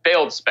 that's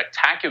failed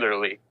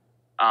spectacularly.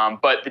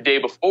 But the day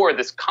before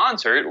this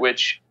concert,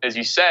 which, as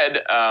you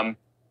said,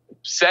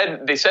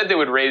 they said they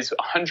would raise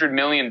 $100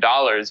 million.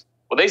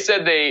 Well, they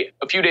said a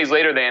few days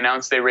later, they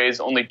announced they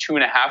raised only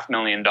 $2.5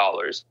 million.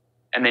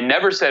 And they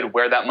never said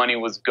where that money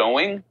was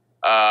going,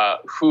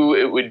 who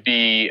it would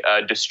be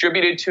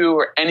distributed to,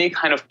 or any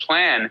kind of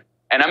plan.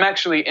 And I'm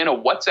actually in a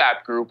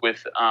WhatsApp group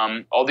with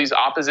all these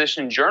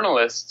opposition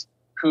journalists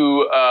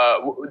who,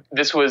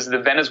 this was the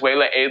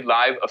Venezuela Aid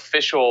Live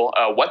official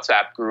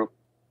WhatsApp group.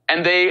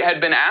 And they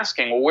had been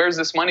asking, well, where's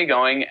this money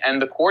going?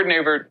 And the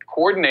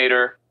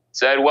coordinator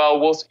said, well,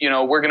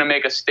 we're going to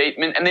make a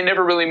statement. And they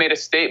never really made a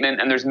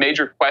statement. And there's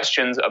major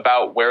questions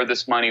about where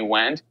this money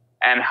went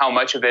and how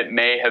much of it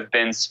may have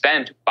been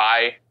spent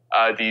by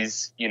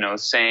these,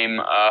 same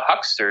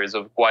hucksters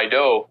of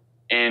Guaido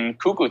in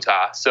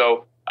Cucuta.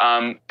 So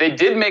they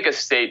did make a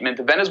statement.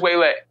 The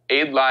Venezuela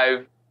Aid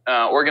Live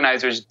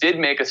organizers did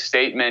make a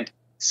statement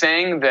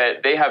saying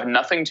that they have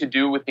nothing to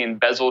do with the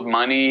embezzled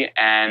money,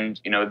 and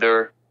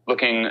they're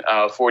looking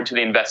forward to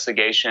the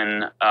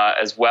investigation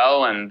as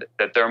well, and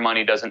that their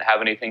money doesn't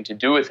have anything to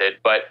do with it.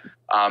 But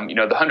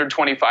the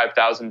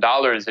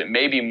 $125,000, it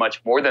may be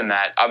much more than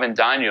that.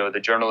 Avendaño, the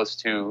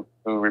journalist who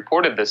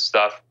reported this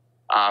stuff,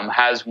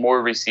 has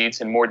more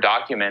receipts and more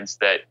documents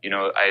that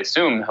I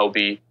assume he'll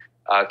be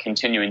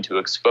continuing to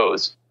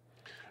expose.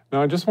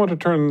 Now, I just want to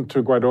turn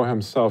to Guaido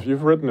himself.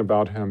 You've written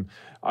about him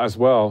as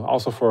well,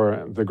 also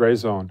for the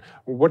Grayzone.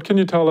 What can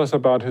you tell us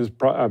about his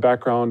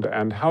background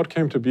and how it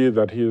came to be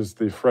that he is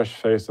the fresh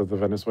face of the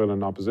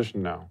Venezuelan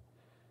opposition now?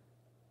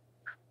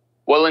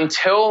 Well,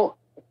 until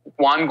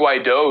Juan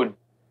Guaido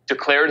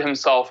declared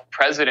himself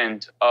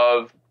president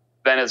of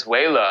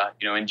Venezuela,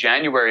 in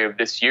January of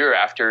this year,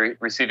 after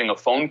receiving a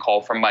phone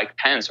call from Mike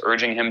Pence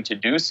urging him to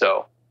do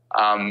so,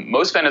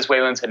 most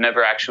Venezuelans had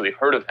never actually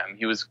heard of him.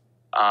 He was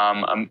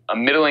a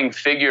middling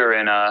figure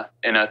in a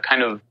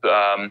kind of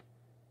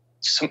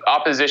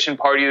opposition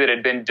party that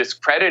had been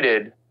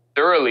discredited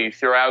thoroughly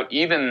throughout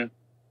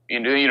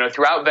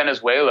throughout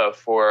Venezuela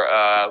for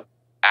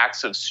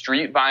acts of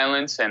street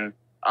violence and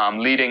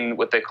leading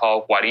what they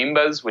call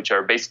guarimbas, which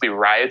are basically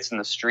riots in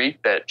the street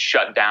that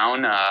shut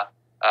down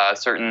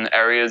certain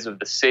areas of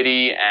the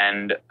city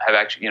and have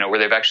actually, where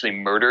they've actually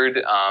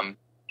murdered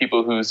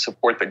people who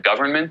support the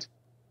government.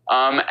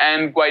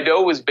 And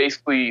Guaido was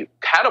basically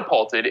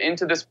catapulted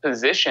into this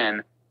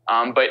position,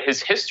 but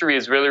his history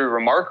is really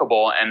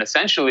remarkable. And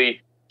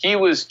essentially, he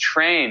was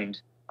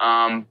trained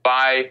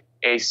by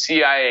a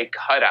CIA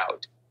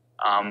cutout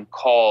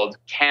called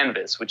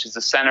Canvas, which is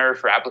the Center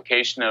for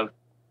Application of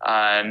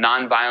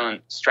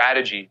Nonviolent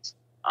Strategies.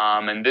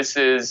 And this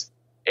is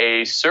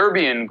a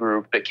Serbian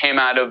group that came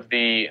out of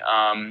the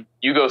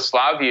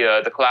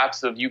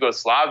collapse of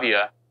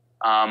Yugoslavia,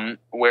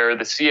 where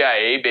the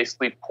CIA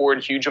basically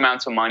poured huge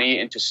amounts of money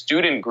into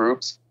student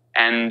groups,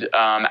 and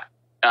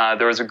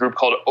there was a group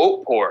called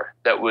Otpor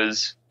that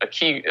was a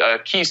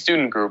key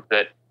student group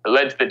that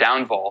led to the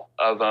downfall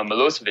of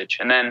Milosevic.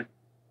 And then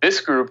this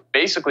group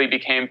basically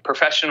became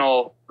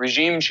professional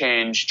regime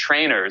change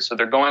trainers. So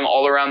they're going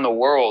all around the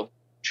world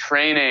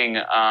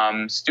training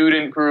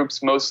student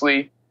groups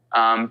mostly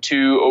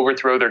to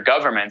overthrow their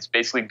governments,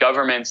 basically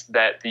governments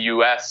that the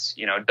U.S.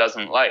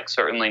 doesn't like.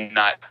 Certainly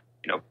not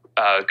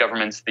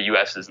governments the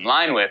U.S. is in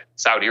line with,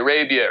 Saudi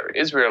Arabia or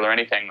Israel or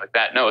anything like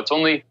that. No, it's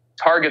only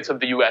targets of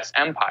the U.S.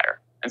 empire.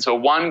 And so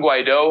Juan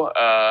Guaido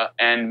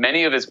and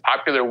many of his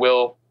Popular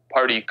Will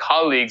Party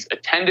colleagues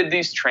attended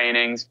these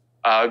trainings.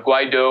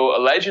 Guaido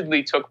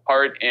allegedly took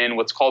part in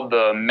what's called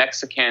the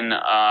Mexican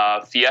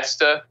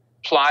Fiesta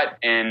plot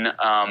in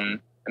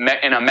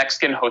a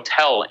Mexican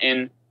hotel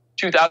in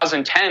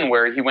 2010,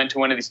 where he went to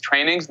one of these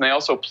trainings, and they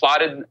also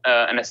plotted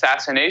an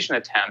assassination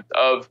attempt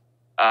of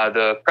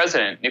the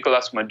president,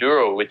 Nicolas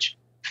Maduro, which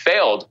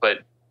failed. But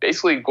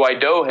basically,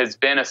 Guaido has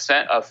been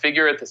a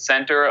figure at the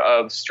center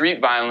of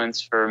street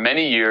violence for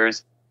many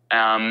years,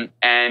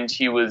 and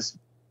he was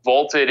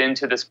vaulted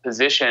into this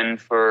position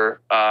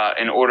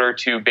in order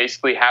to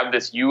basically have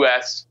this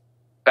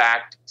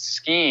U.S.-backed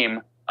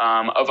scheme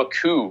of a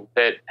coup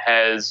that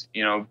has,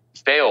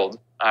 failed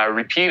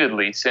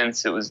repeatedly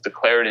since it was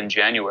declared in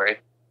January.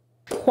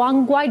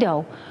 Juan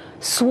Guaido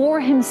swore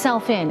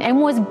himself in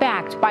and was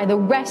backed by the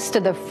rest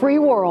of the free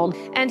world.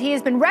 And he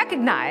has been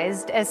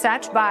recognized as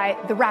such by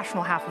the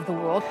rational half of the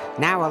world.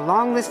 Now a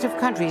long list of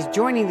countries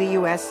joining the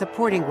U.S.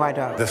 supporting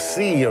Guaido. The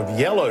sea of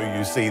yellow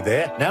you see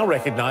there now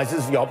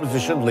recognizes the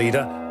opposition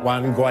leader,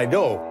 Juan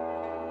Guaido.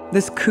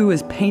 This coup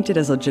is painted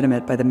as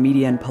legitimate by the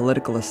media and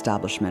political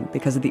establishment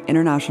because of the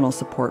international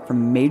support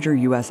from major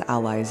U.S.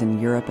 allies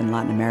in Europe and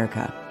Latin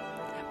America.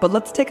 But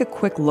let's take a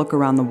quick look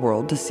around the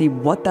world to see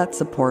what that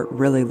support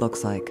really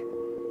looks like.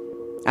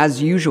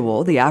 As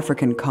usual, the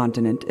African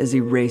continent is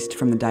erased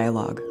from the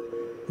dialogue.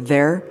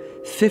 There,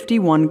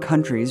 51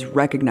 countries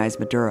recognize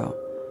Maduro.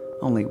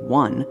 Only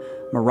one,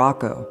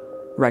 Morocco,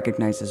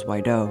 recognizes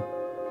Guaido.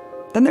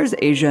 Then there's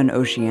Asia and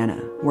Oceania,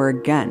 where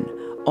again,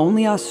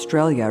 only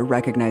Australia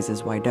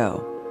recognizes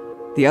Guaido.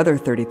 The other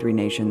 33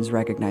 nations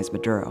recognize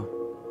Maduro.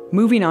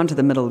 Moving on to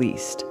the Middle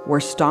East, where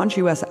staunch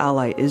U.S.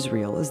 ally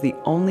Israel is the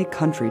only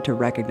country to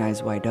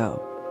recognize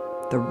Guaido.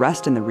 The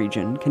rest in the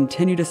region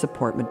continue to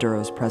support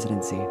Maduro's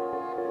presidency.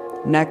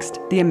 Next,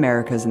 the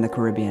Americas and the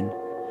Caribbean.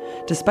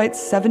 Despite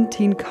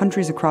 17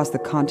 countries across the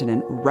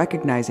continent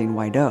recognizing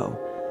Guaido,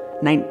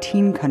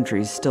 19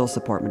 countries still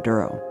support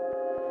Maduro.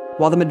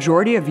 While the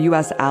majority of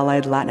U.S.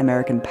 allied Latin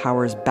American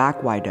powers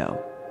back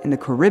Guaido, in the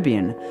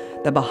Caribbean,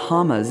 the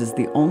Bahamas is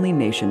the only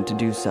nation to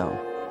do so.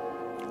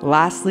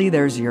 Lastly,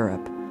 there's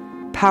Europe.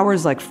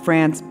 Powers like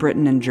France,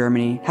 Britain, and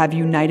Germany have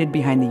united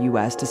behind the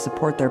U.S. to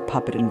support their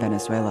puppet in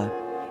Venezuela.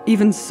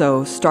 Even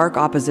so, stark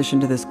opposition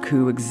to this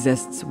coup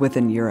exists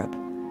within Europe,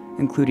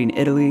 including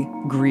Italy,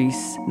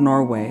 Greece,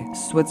 Norway,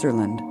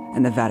 Switzerland,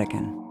 and the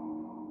Vatican.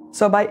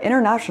 So by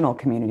international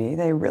community,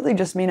 they really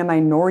just mean a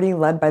minority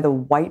led by the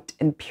white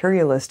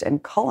imperialist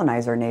and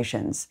colonizer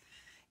nations,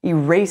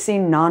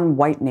 erasing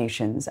non-white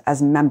nations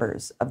as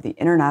members of the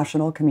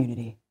international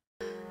community.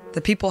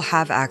 The people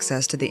have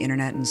access to the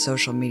internet and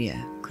social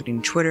media,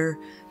 including Twitter,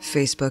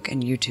 Facebook,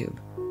 and YouTube.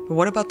 But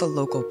what about the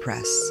local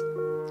press?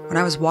 When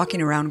I was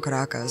walking around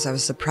Caracas, I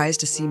was surprised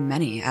to see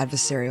many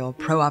adversarial,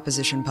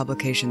 pro-opposition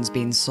publications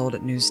being sold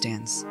at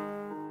newsstands.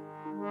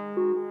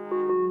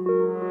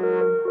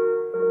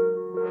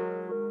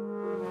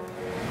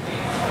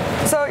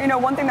 So,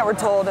 one thing that we're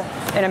told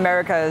in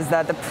America is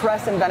that the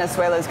press in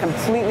Venezuela is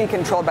completely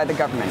controlled by the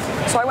government.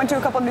 So I went to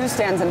a couple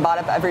newsstands and bought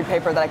up every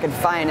paper that I could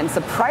find, and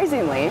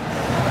surprisingly,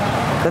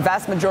 the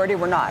vast majority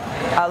were not.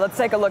 Let's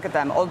take a look at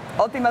them.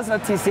 Últimas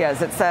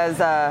Noticias, it says,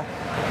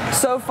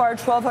 so far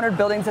 1,200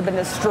 buildings have been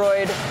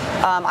destroyed.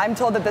 I'm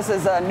told that this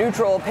is a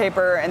neutral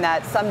paper and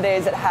that some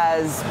days it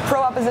has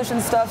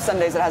pro-opposition stuff, some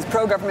days it has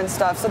pro-government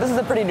stuff, so this is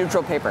a pretty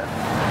neutral paper.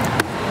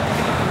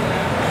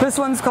 This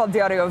one's called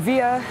Diario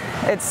Via.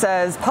 It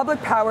says,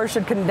 public power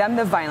should condemn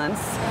the violence.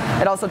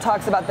 It also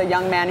talks about the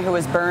young man who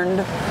was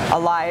burned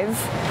alive.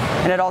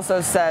 And it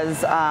also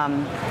says,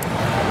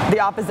 the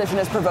opposition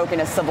is provoking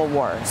a civil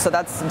war. So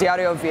that's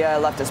Diario Via,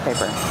 a leftist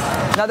paper.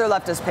 Another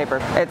leftist paper.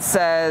 It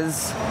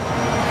says,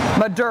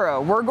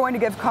 Maduro, we're going to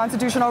give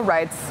constitutional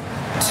rights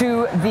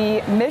to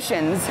the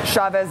missions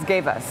Chavez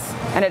gave us.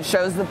 And it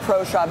shows the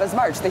pro-Chavez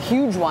march, the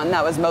huge one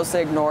that was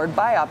mostly ignored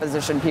by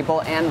opposition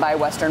people and by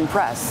Western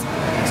press.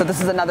 So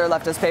this is another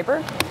leftist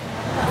paper.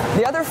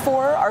 The other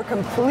four are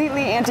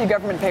completely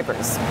anti-government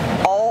papers,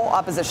 all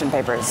opposition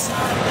papers.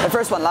 The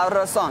first one, La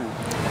Razón.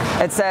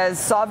 It says,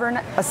 sovereign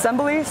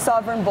assembly,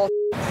 sovereign bullshit.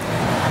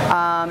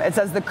 It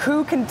says, the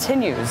coup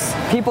continues.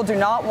 People do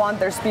not want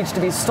their speech to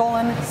be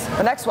stolen.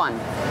 The next one,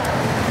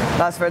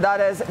 Las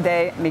Verdades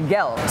de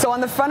Miguel. So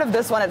on the front of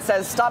this one it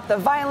says, stop the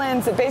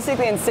violence. It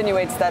basically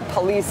insinuates that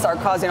police are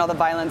causing all the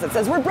violence. It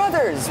says, we're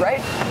brothers,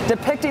 right?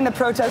 Depicting the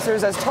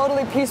protesters as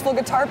totally peaceful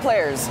guitar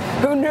players.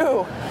 Who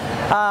knew?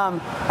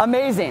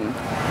 Amazing.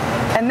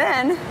 And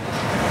then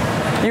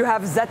you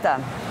have Zeta,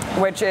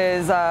 which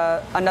is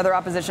another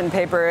opposition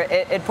paper.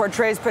 It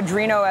portrays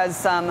Padrino as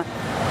some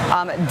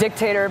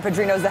dictator.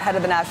 Padrino's the head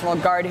of the National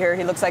Guard here.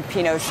 He looks like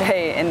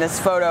Pinochet in this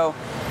photo.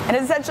 And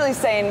it's essentially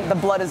saying the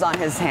blood is on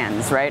his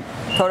hands, right?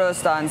 Todo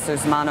está en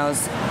sus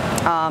manos.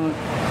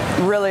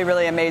 Really,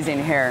 really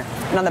amazing here.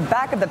 And on the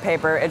back of the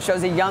paper, it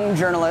shows a young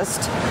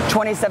journalist,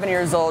 27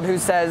 years old, who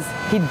says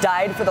he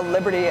died for the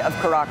liberty of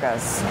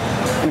Caracas.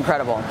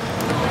 Incredible.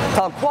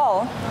 Tal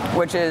cual,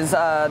 which is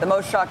the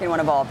most shocking one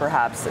of all,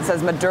 perhaps. It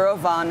says Maduro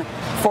van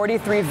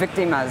 43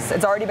 victimas.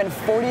 It's already been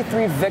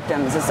 43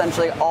 victims,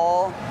 essentially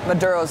all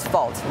Maduro's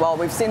fault. Well,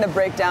 we've seen the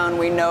breakdown.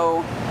 We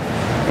know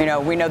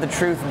the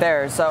truth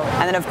there. So,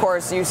 and then of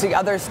course you see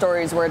other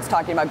stories where it's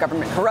talking about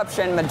government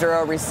corruption,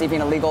 Maduro receiving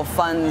illegal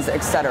funds,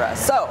 etc.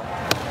 So,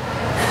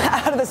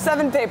 out of the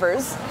 7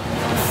 papers,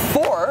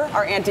 4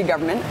 are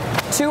anti-government,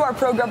 2 are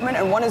pro-government,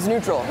 and 1 is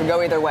neutral, who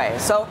go either way.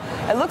 So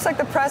it looks like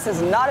the press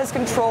is not as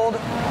controlled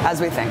as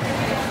we think.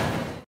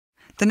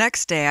 The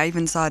next day, I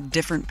even saw a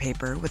different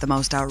paper with the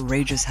most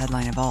outrageous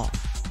headline of all.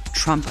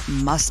 Trump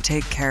must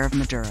take care of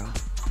Maduro.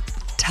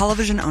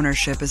 Television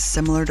ownership is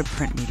similar to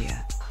print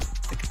media.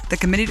 The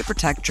Committee to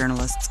Protect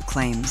Journalists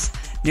claims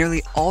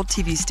nearly all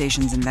TV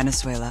stations in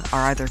Venezuela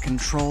are either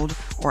controlled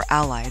or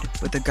allied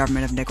with the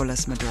government of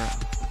Nicolás Maduro.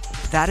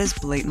 That is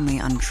blatantly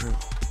untrue.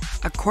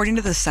 According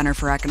to the Center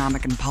for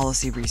Economic and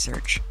Policy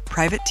Research,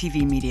 private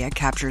TV media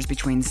captures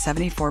between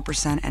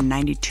 74% and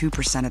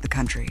 92% of the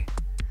country.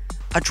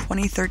 A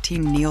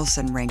 2013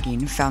 Nielsen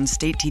ranking found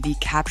state TV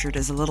captured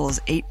as little as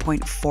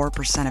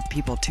 8.4% of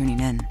people tuning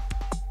in.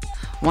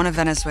 One of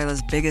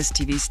Venezuela's biggest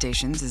TV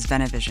stations is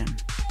Venevision,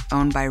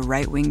 owned by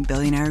right-wing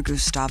billionaire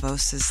Gustavo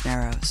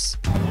Cisneros.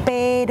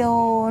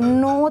 Pero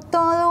no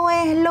todo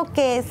es lo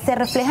que se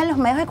refleja en los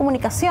medios de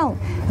comunicación.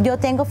 Yo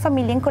tengo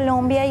familia en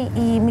Colombia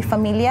y mi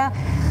familia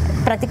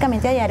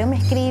prácticamente a diario me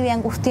escribe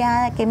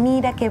angustiada, que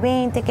mira, que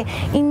vente, que...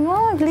 Y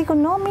no, le digo,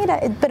 no, mira,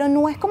 pero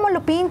no es como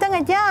lo pintan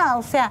allá,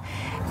 o sea,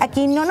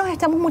 aquí no nos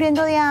estamos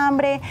muriendo de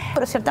hambre,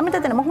 pero ciertamente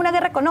tenemos una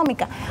guerra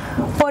económica,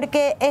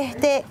 porque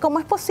 ¿cómo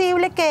es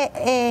posible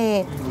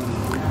que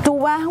tú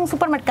vas a un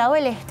supermercado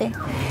del este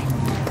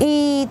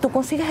y tú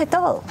consigues de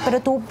todo, pero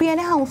tú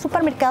vienes a un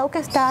supermercado que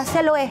está hacia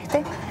el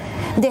oeste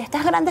de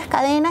estas grandes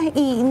cadenas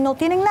y no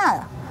tienen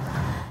nada?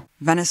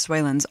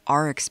 Venezuelans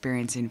are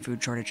experiencing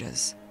food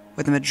shortages,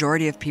 with the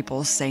majority of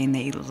people saying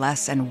they eat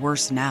less and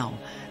worse now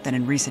than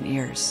in recent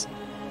years.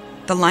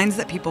 The lines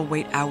that people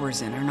wait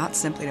hours in are not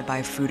simply to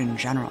buy food in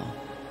general.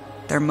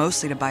 They're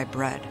mostly to buy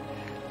bread,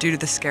 due to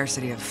the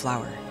scarcity of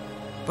flour.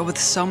 But with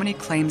so many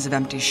claims of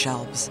empty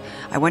shelves,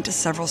 I went to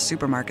several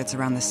supermarkets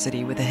around the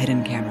city with a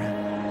hidden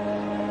camera.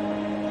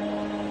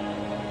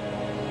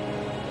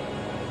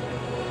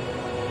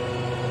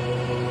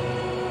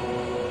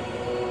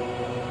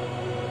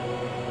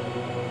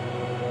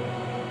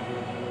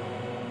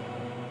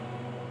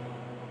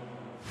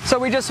 So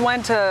we just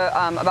went to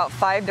about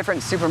 5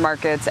 different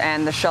supermarkets,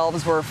 and the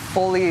shelves were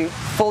fully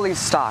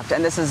stocked.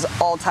 And this is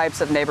all types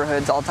of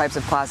neighborhoods, all types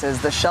of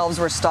classes. The shelves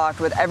were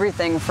stocked with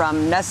everything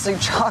from Nestle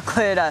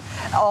chocolate,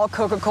 all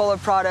Coca-Cola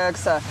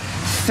products,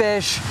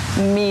 fish,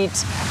 meat,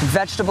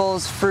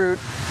 vegetables, fruit.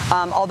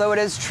 Although it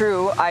is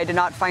true, I did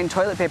not find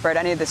toilet paper at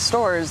any of the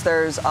stores.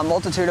 There's a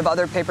multitude of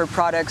other paper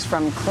products,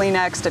 from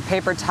Kleenex to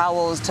paper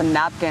towels to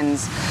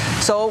napkins.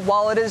 So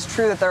while it is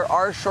true that there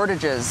are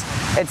shortages,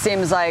 it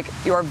seems like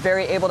you are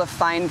very able to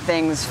find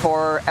things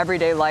for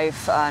everyday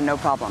life, no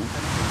problem.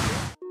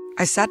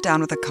 I sat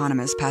down with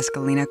economist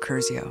Pascalina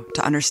Curzio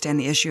to understand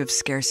the issue of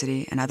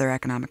scarcity and other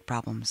economic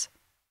problems.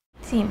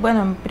 Sí,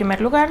 bueno, en primer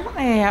lugar,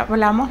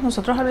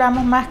 nosotros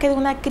hablamos más que de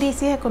una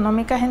crisis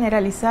económica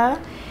generalizada,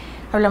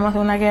 hablamos de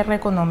una guerra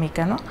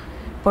económica, ¿no?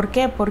 ¿Por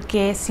qué?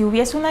 Porque si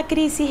hubiese una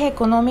crisis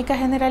económica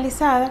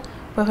generalizada,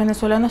 pues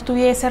Venezuela no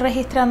estuviese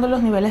registrando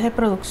los niveles de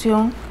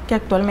producción que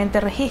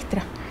actualmente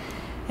registra.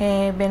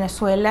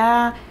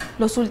 Venezuela,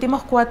 los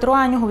últimos 4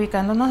 años,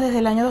 ubicándonos desde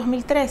el año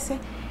 2013,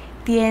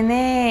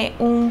 tiene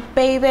un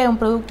PIB, un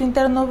Producto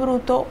Interno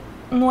Bruto,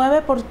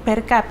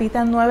 per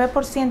cápita,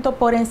 9%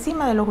 por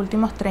encima de los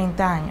últimos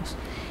 30 años,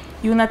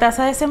 y una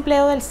tasa de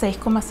desempleo del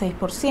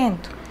 6,6%.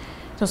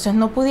 Entonces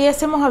no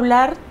pudiésemos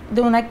hablar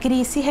de una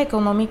crisis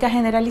económica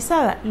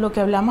generalizada. Lo que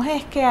hablamos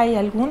es que hay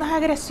algunas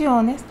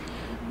agresiones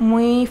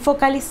muy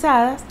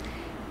focalizadas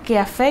que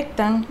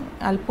afectan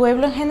al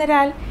pueblo en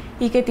general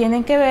y que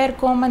tienen que ver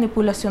con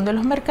manipulación de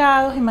los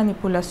mercados y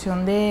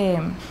manipulación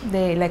de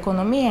la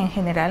economía en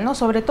general, ¿no?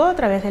 Sobre todo a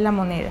través de la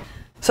moneda.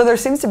 So there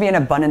seems to be an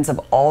abundance of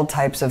all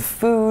types of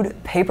food,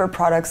 paper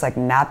products like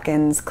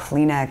napkins,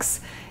 Kleenex,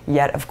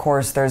 yet of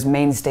course there's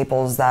main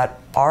staples that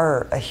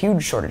are a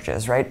huge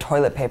shortages, right?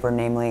 Toilet paper,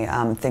 namely,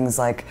 things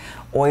like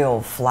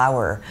oil,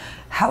 flour.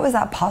 How is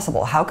that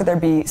possible? How could there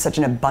be such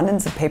an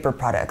abundance of paper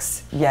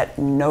products, yet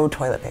no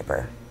toilet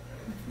paper?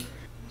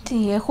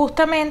 Sí, es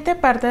justamente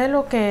parte de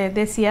lo que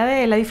decía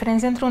de la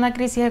diferencia entre una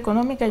crisis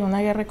económica y una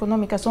guerra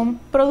económica. Son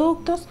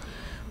productos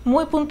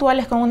muy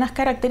puntuales con unas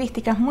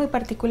características muy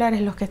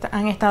particulares los que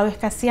han estado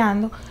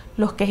escaseando,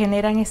 los que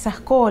generan esas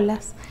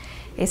colas,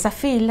 esas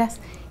filas,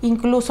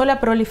 incluso la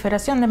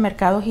proliferación de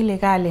mercados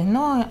ilegales,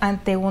 ¿no?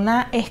 Ante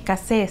una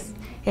escasez,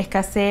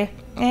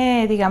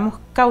 digamos,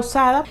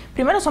 causada.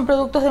 Primero, son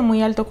productos de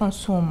muy alto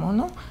consumo,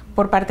 ¿no?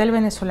 Por parte del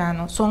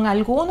venezolano. Son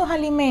algunos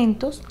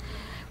alimentos,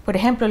 por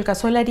ejemplo, el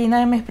caso de la harina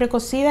de maíz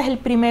precocida es el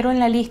primero en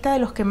la lista de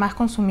los que más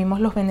consumimos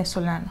los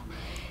venezolanos.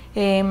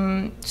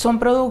 Son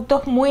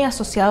productos muy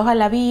asociados a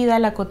la vida, a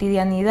la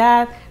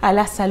cotidianidad, a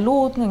la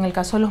salud, en el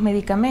caso de los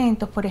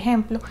medicamentos, por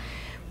ejemplo,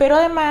 pero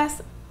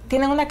además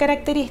tienen una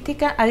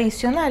característica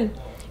adicional,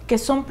 que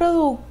son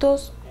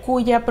productos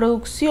cuya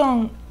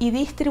producción y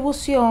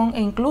distribución,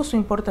 e incluso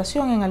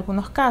importación en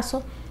algunos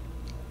casos,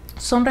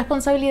 son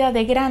responsabilidad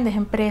de grandes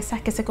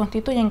empresas que se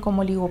constituyen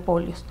como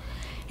oligopolios.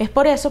 Es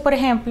por eso, por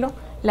ejemplo,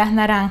 las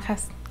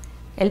naranjas,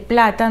 el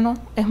plátano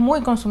es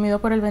muy consumido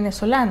por el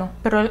venezolano,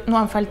 pero no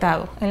han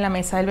faltado en la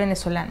mesa del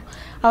venezolano.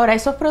 Ahora,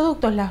 esos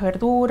productos, las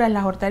verduras,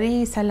 las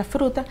hortalizas, la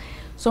fruta,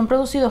 son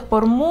producidos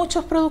por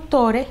muchos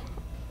productores,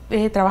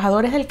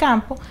 trabajadores del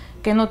campo,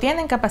 que no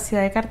tienen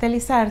capacidad de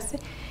cartelizarse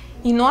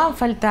y no han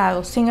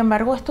faltado. Sin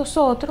embargo, estos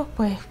otros,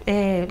 pues,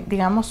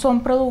 digamos, son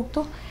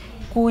productos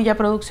cuya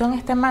producción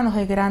está en manos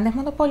de grandes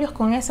monopolios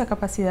con esa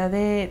capacidad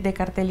de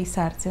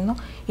cartelizarse, ¿no?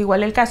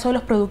 Igual el caso de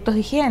los productos de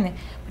higiene,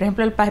 por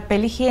ejemplo, el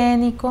papel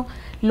higiénico,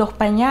 los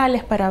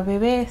pañales para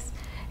bebés,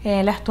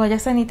 las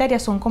toallas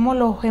sanitarias son como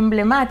los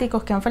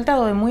emblemáticos que han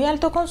faltado de muy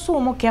alto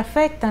consumo, que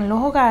afectan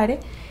los hogares,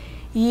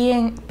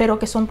 pero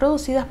que son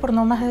producidas por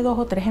no más de 2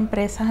 o 3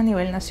 empresas a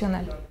nivel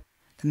nacional.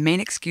 The main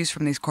excuse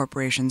from these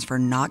corporations for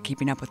not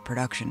keeping up with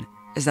production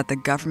is that the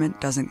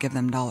government doesn't give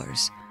them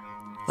dollars.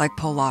 Like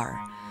Polar,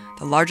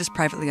 the largest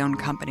privately owned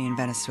company in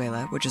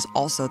Venezuela, which is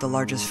also the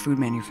largest food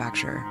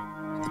manufacturer.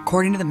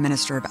 According to the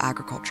Minister of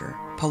Agriculture,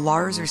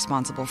 Polar is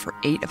responsible for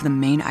 8 of the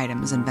main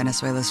items in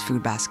Venezuela's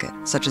food basket,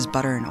 such as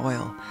butter and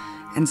oil,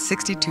 and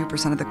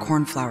 62% of the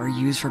corn flour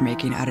used for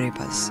making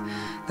arepas,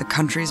 the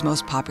country's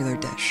most popular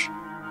dish.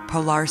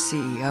 Polar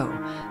CEO,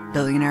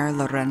 billionaire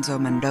Lorenzo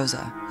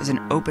Mendoza, is an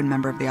open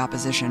member of the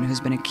opposition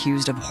who's been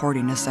accused of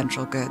hoarding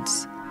essential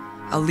goods.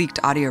 A leaked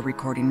audio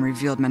recording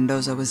revealed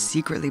Mendoza was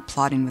secretly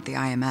plotting with the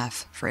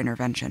IMF for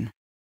intervention.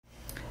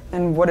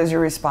 And what is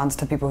your response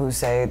to people who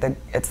say that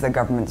it's the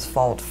government's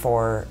fault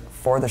for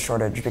the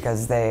shortage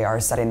because they are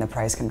setting the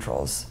price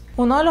controls?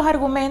 Uno de los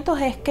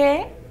argumentos es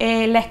que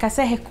la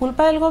escasez es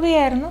culpa del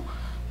gobierno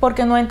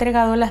porque no ha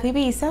entregado las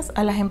divisas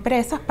a las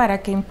empresas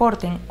para que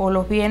importen o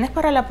los bienes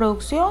para la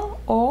producción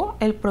o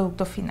el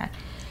producto final.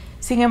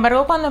 Sin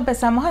embargo, cuando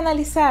empezamos a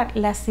analizar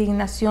la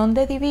asignación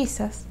de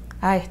divisas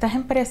a estas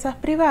empresas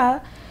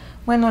privadas,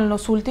 bueno, en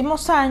los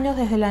últimos años,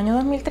 desde el año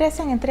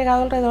 2013, han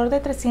entregado alrededor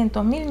de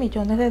 $300.000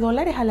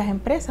 millones a las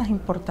empresas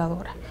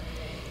importadoras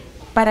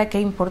para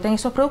que importen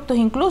esos productos.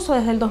 Incluso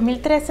desde el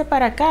 2013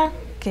 para acá,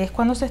 que es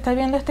cuando se está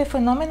viendo este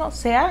fenómeno,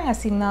 se han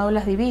asignado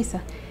las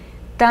divisas,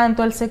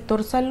 tanto al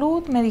sector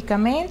salud,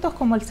 medicamentos,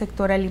 como al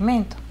sector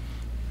alimentos.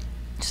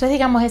 Entonces,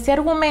 digamos, ese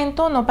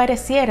argumento no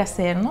pareciera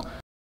ser, ¿no?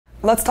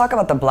 Let's talk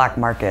about the black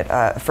market.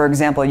 For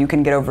example, you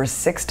can get over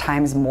 6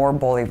 times more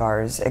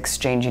bolivars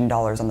exchanging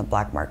dollars on the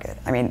black market.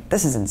 I mean,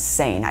 this is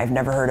insane. I've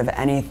never heard of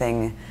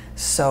anything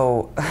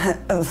so,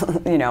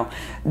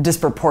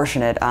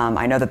 disproportionate.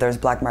 I know that there's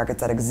black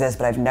markets that exist,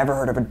 but I've never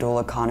heard of a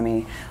dual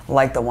economy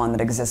like the one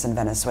that exists in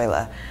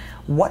Venezuela.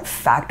 What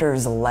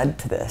factors led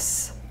to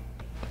this?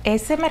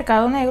 Ese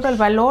mercado negro, el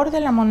valor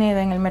de la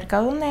moneda en el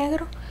mercado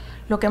negro,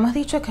 lo que hemos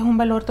dicho es que es un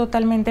valor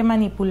totalmente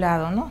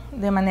manipulado, ¿no?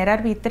 De manera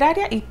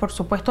arbitraria y, por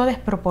supuesto,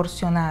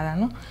 desproporcionada,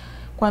 ¿no?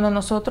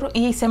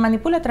 Y se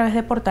manipula a través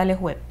de portales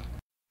web.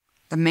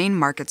 The main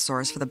market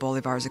source for the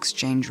bolivar's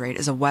exchange rate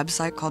is a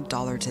website called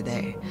Dore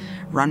Today,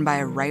 run by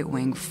a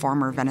right-wing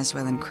former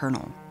Venezuelan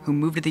colonel who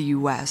moved to the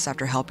U.S.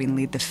 after helping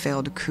lead the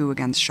failed coup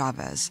against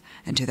Chavez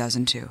in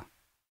 2002.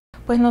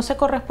 Pues no se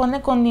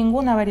corresponde con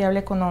ninguna variable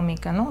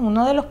económica, ¿no?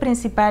 Uno de los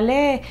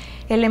principales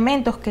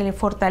elementos que le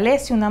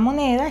fortalece una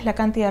moneda es la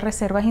cantidad de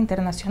reservas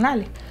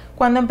internacionales.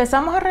 Cuando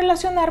empezamos a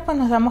relacionar, pues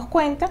nos damos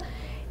cuenta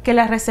que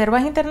las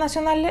reservas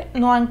internacionales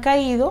no han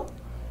caído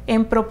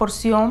en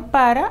proporción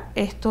para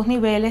estos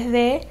niveles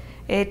de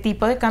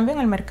tipo de cambio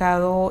en el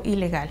mercado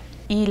ilegal.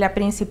 Y la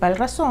principal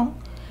razón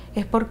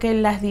es porque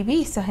las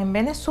divisas en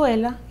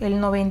Venezuela, el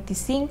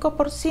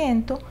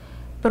 95%,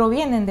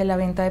 provienen de la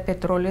venta de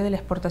petróleo y de la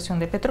exportación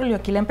de petróleo.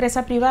 Aquí la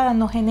empresa privada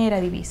no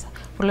genera divisas.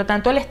 Por lo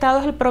tanto, el Estado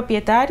es el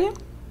propietario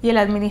y el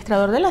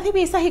administrador de las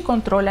divisas y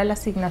controla la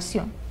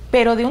asignación.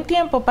 Pero de un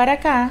tiempo para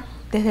acá,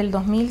 desde el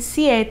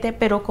 2007,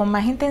 pero con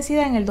más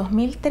intensidad en el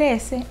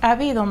 2013, ha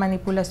habido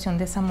manipulación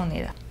de esa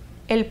moneda.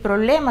 El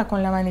problema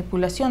con la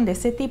manipulación de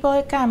ese tipo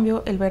de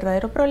cambio, el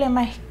verdadero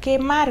problema es que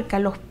marca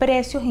los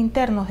precios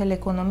internos de la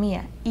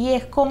economía y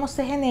es cómo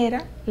se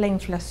genera la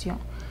inflación.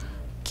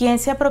 ¿Quién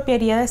se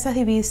apropiaría de esas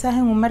divisas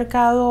en un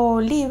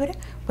mercado libre?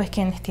 Pues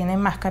quienes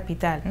tienen más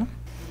capital, ¿no?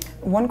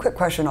 One quick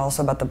question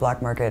also about the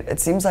black market. It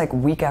seems like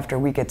week after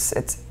week it's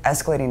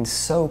escalating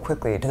so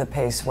quickly to the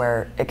pace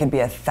where it could be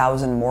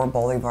 1,000 more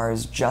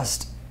bolivars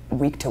just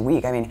week to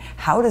week. I mean,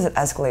 how does it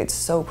escalate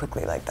so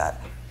quickly like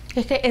that?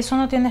 Es que eso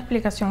no tiene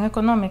explicación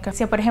económica.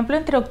 Si, por ejemplo,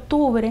 entre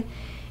octubre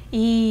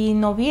y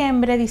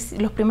noviembre,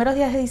 los primeros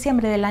días de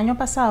diciembre del año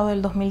pasado,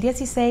 del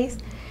 2016,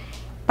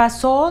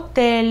 pasó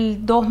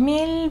del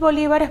 2.000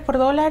 bolívares por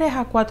dólares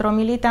a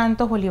 4.000 y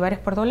tantos bolívares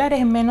por dólares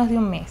en menos de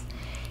un mes.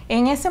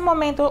 En ese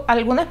momento,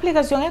 ¿alguna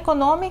explicación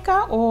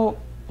económica o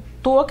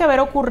tuvo que haber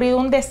ocurrido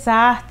un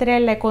desastre,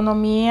 la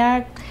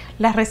economía,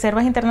 las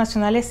reservas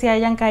internacionales se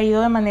hayan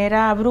caído de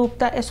manera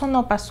abrupta? Eso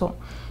no pasó.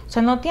 O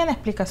sea, no tiene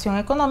explicación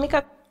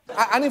económica.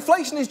 And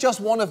inflation is just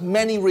one of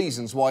many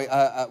reasons why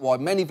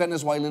many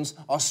Venezuelans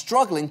are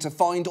struggling to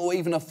find or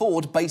even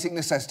afford basic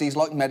necessities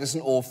like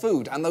medicine or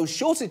food. And those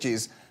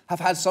shortages have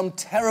had some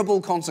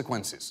terrible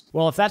consequences.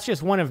 Well, if that's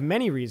just one of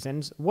many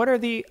reasons, what are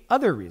the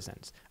other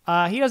reasons?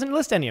 He doesn't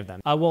list any of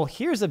them. Well,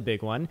 here's a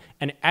big one: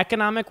 an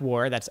economic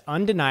war that's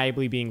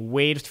undeniably being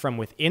waged from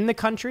within the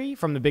country,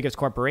 from the biggest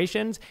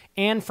corporations,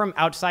 and from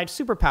outside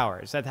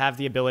superpowers that have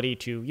the ability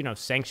to,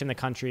 sanction the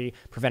country,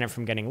 prevent it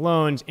from getting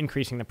loans,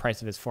 increasing the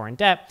price of its foreign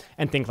debt,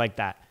 and things like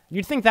that.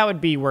 You'd think that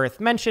would be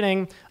worth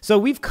mentioning. So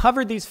we've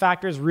covered these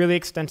factors really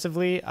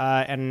extensively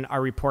in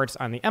our reports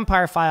on the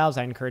Empire Files.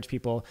 I encourage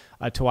people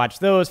to watch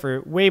those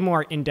for way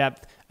more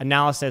in-depth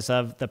analysis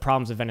of the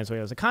problems of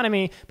Venezuela's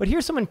economy. But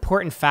here's some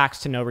important facts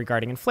to know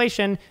regarding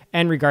inflation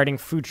and regarding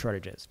food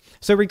shortages.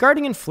 So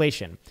regarding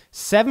inflation,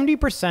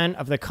 70%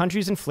 of the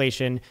country's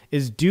inflation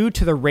is due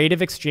to the rate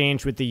of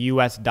exchange with the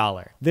US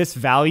dollar. This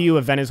value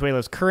of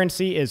Venezuela's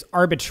currency is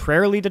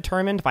arbitrarily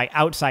determined by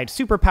outside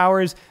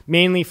superpowers,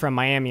 mainly from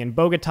Miami and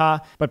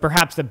Bogota. But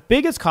perhaps the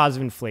biggest cause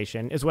of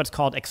inflation is what's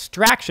called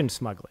extraction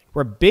smuggling,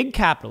 where big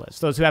capitalists,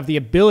 those who have the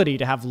ability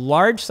to have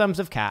large sums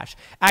of cash,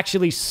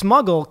 actually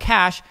smuggle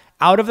cash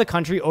out of the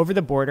country over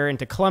the border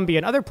into Colombia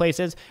and other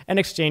places and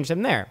exchange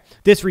them there.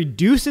 This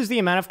reduces the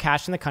amount of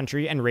cash in the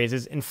country and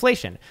raises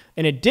inflation.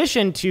 In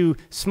addition to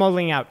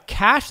smuggling out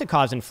cash to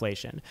cause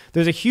inflation,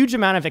 there's a huge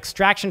amount of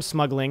extraction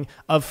smuggling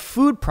of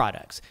food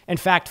products. In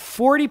fact,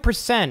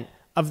 40%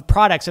 of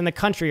products in the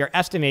country are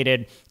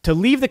estimated to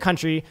leave the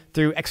country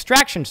through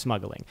extraction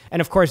smuggling. And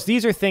of course,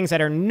 these are things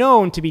that are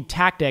known to be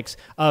tactics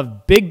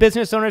of big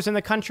business owners in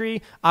the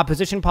country,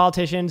 opposition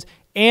politicians,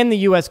 and the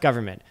US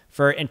government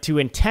to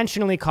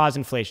intentionally cause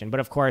inflation. But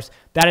of course,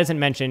 that isn't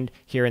mentioned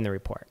here in the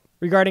report.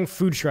 Regarding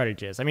food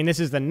shortages, I mean, this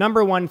is the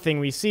number one thing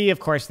we see,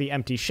 of course, the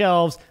empty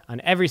shelves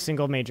on every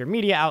single major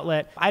media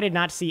outlet. I did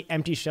not see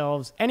empty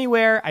shelves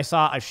anywhere. I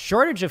saw a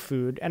shortage of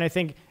food, and I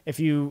think if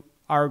you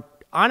are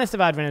honest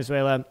about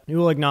Venezuela, you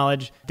will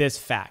acknowledge this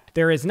fact.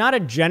 There is not a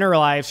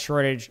generalized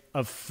shortage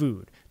of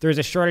food. There is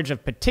a shortage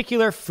of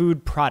particular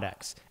food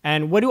products.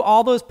 And what do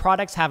all those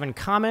products have in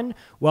common?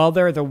 Well,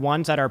 they're the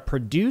ones that are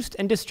produced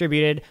and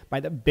distributed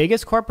by the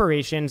biggest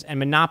corporations and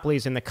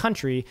monopolies in the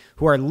country,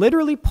 who are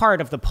literally part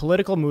of the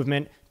political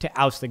movement to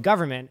oust the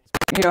government.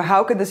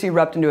 How could this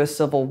erupt into a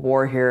civil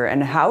war here?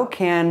 And how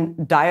can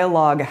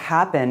dialogue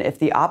happen if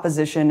the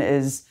opposition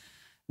is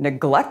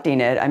neglecting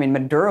it? I mean,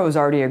 Maduro's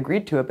already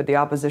agreed to it, but the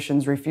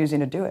opposition's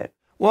refusing to do it.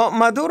 Well,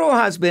 Maduro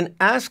has been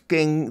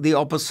asking the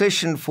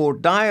opposition for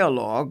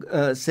dialogue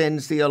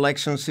since the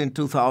elections in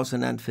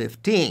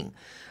 2015.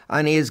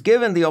 And he has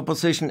given the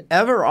opposition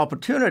every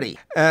opportunity.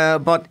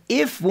 But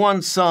if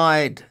one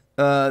side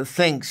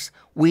thinks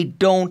we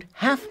don't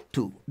have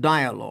to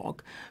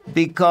dialogue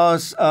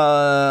because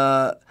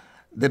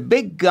the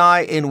big guy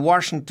in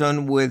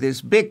Washington with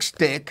his big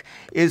stick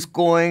is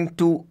going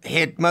to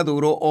hit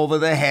Maduro over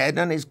the head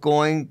and is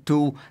going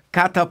to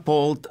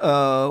catapult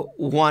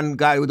Juan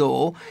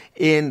Guaido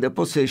in the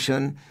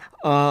position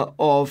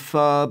of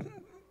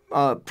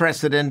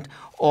president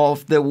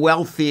of the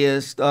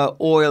wealthiest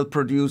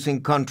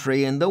oil-producing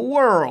country in the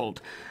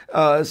world.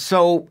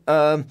 So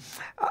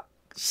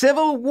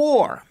civil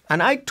war,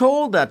 and I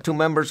told that to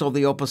members of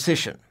the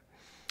opposition.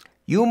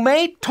 You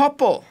may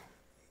topple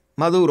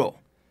Maduro,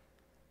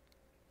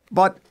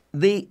 but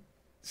the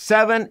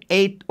 7,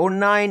 8, or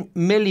 9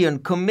 million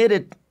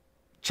committed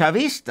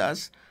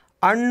Chavistas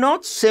are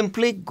not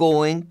simply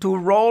going to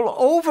roll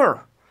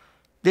over.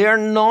 They are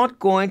not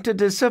going to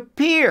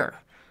disappear.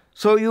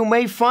 So you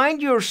may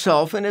find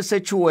yourself in a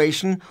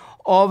situation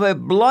of a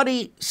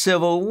bloody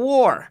civil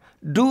war.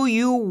 Do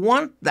you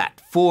want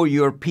that for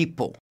your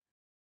people?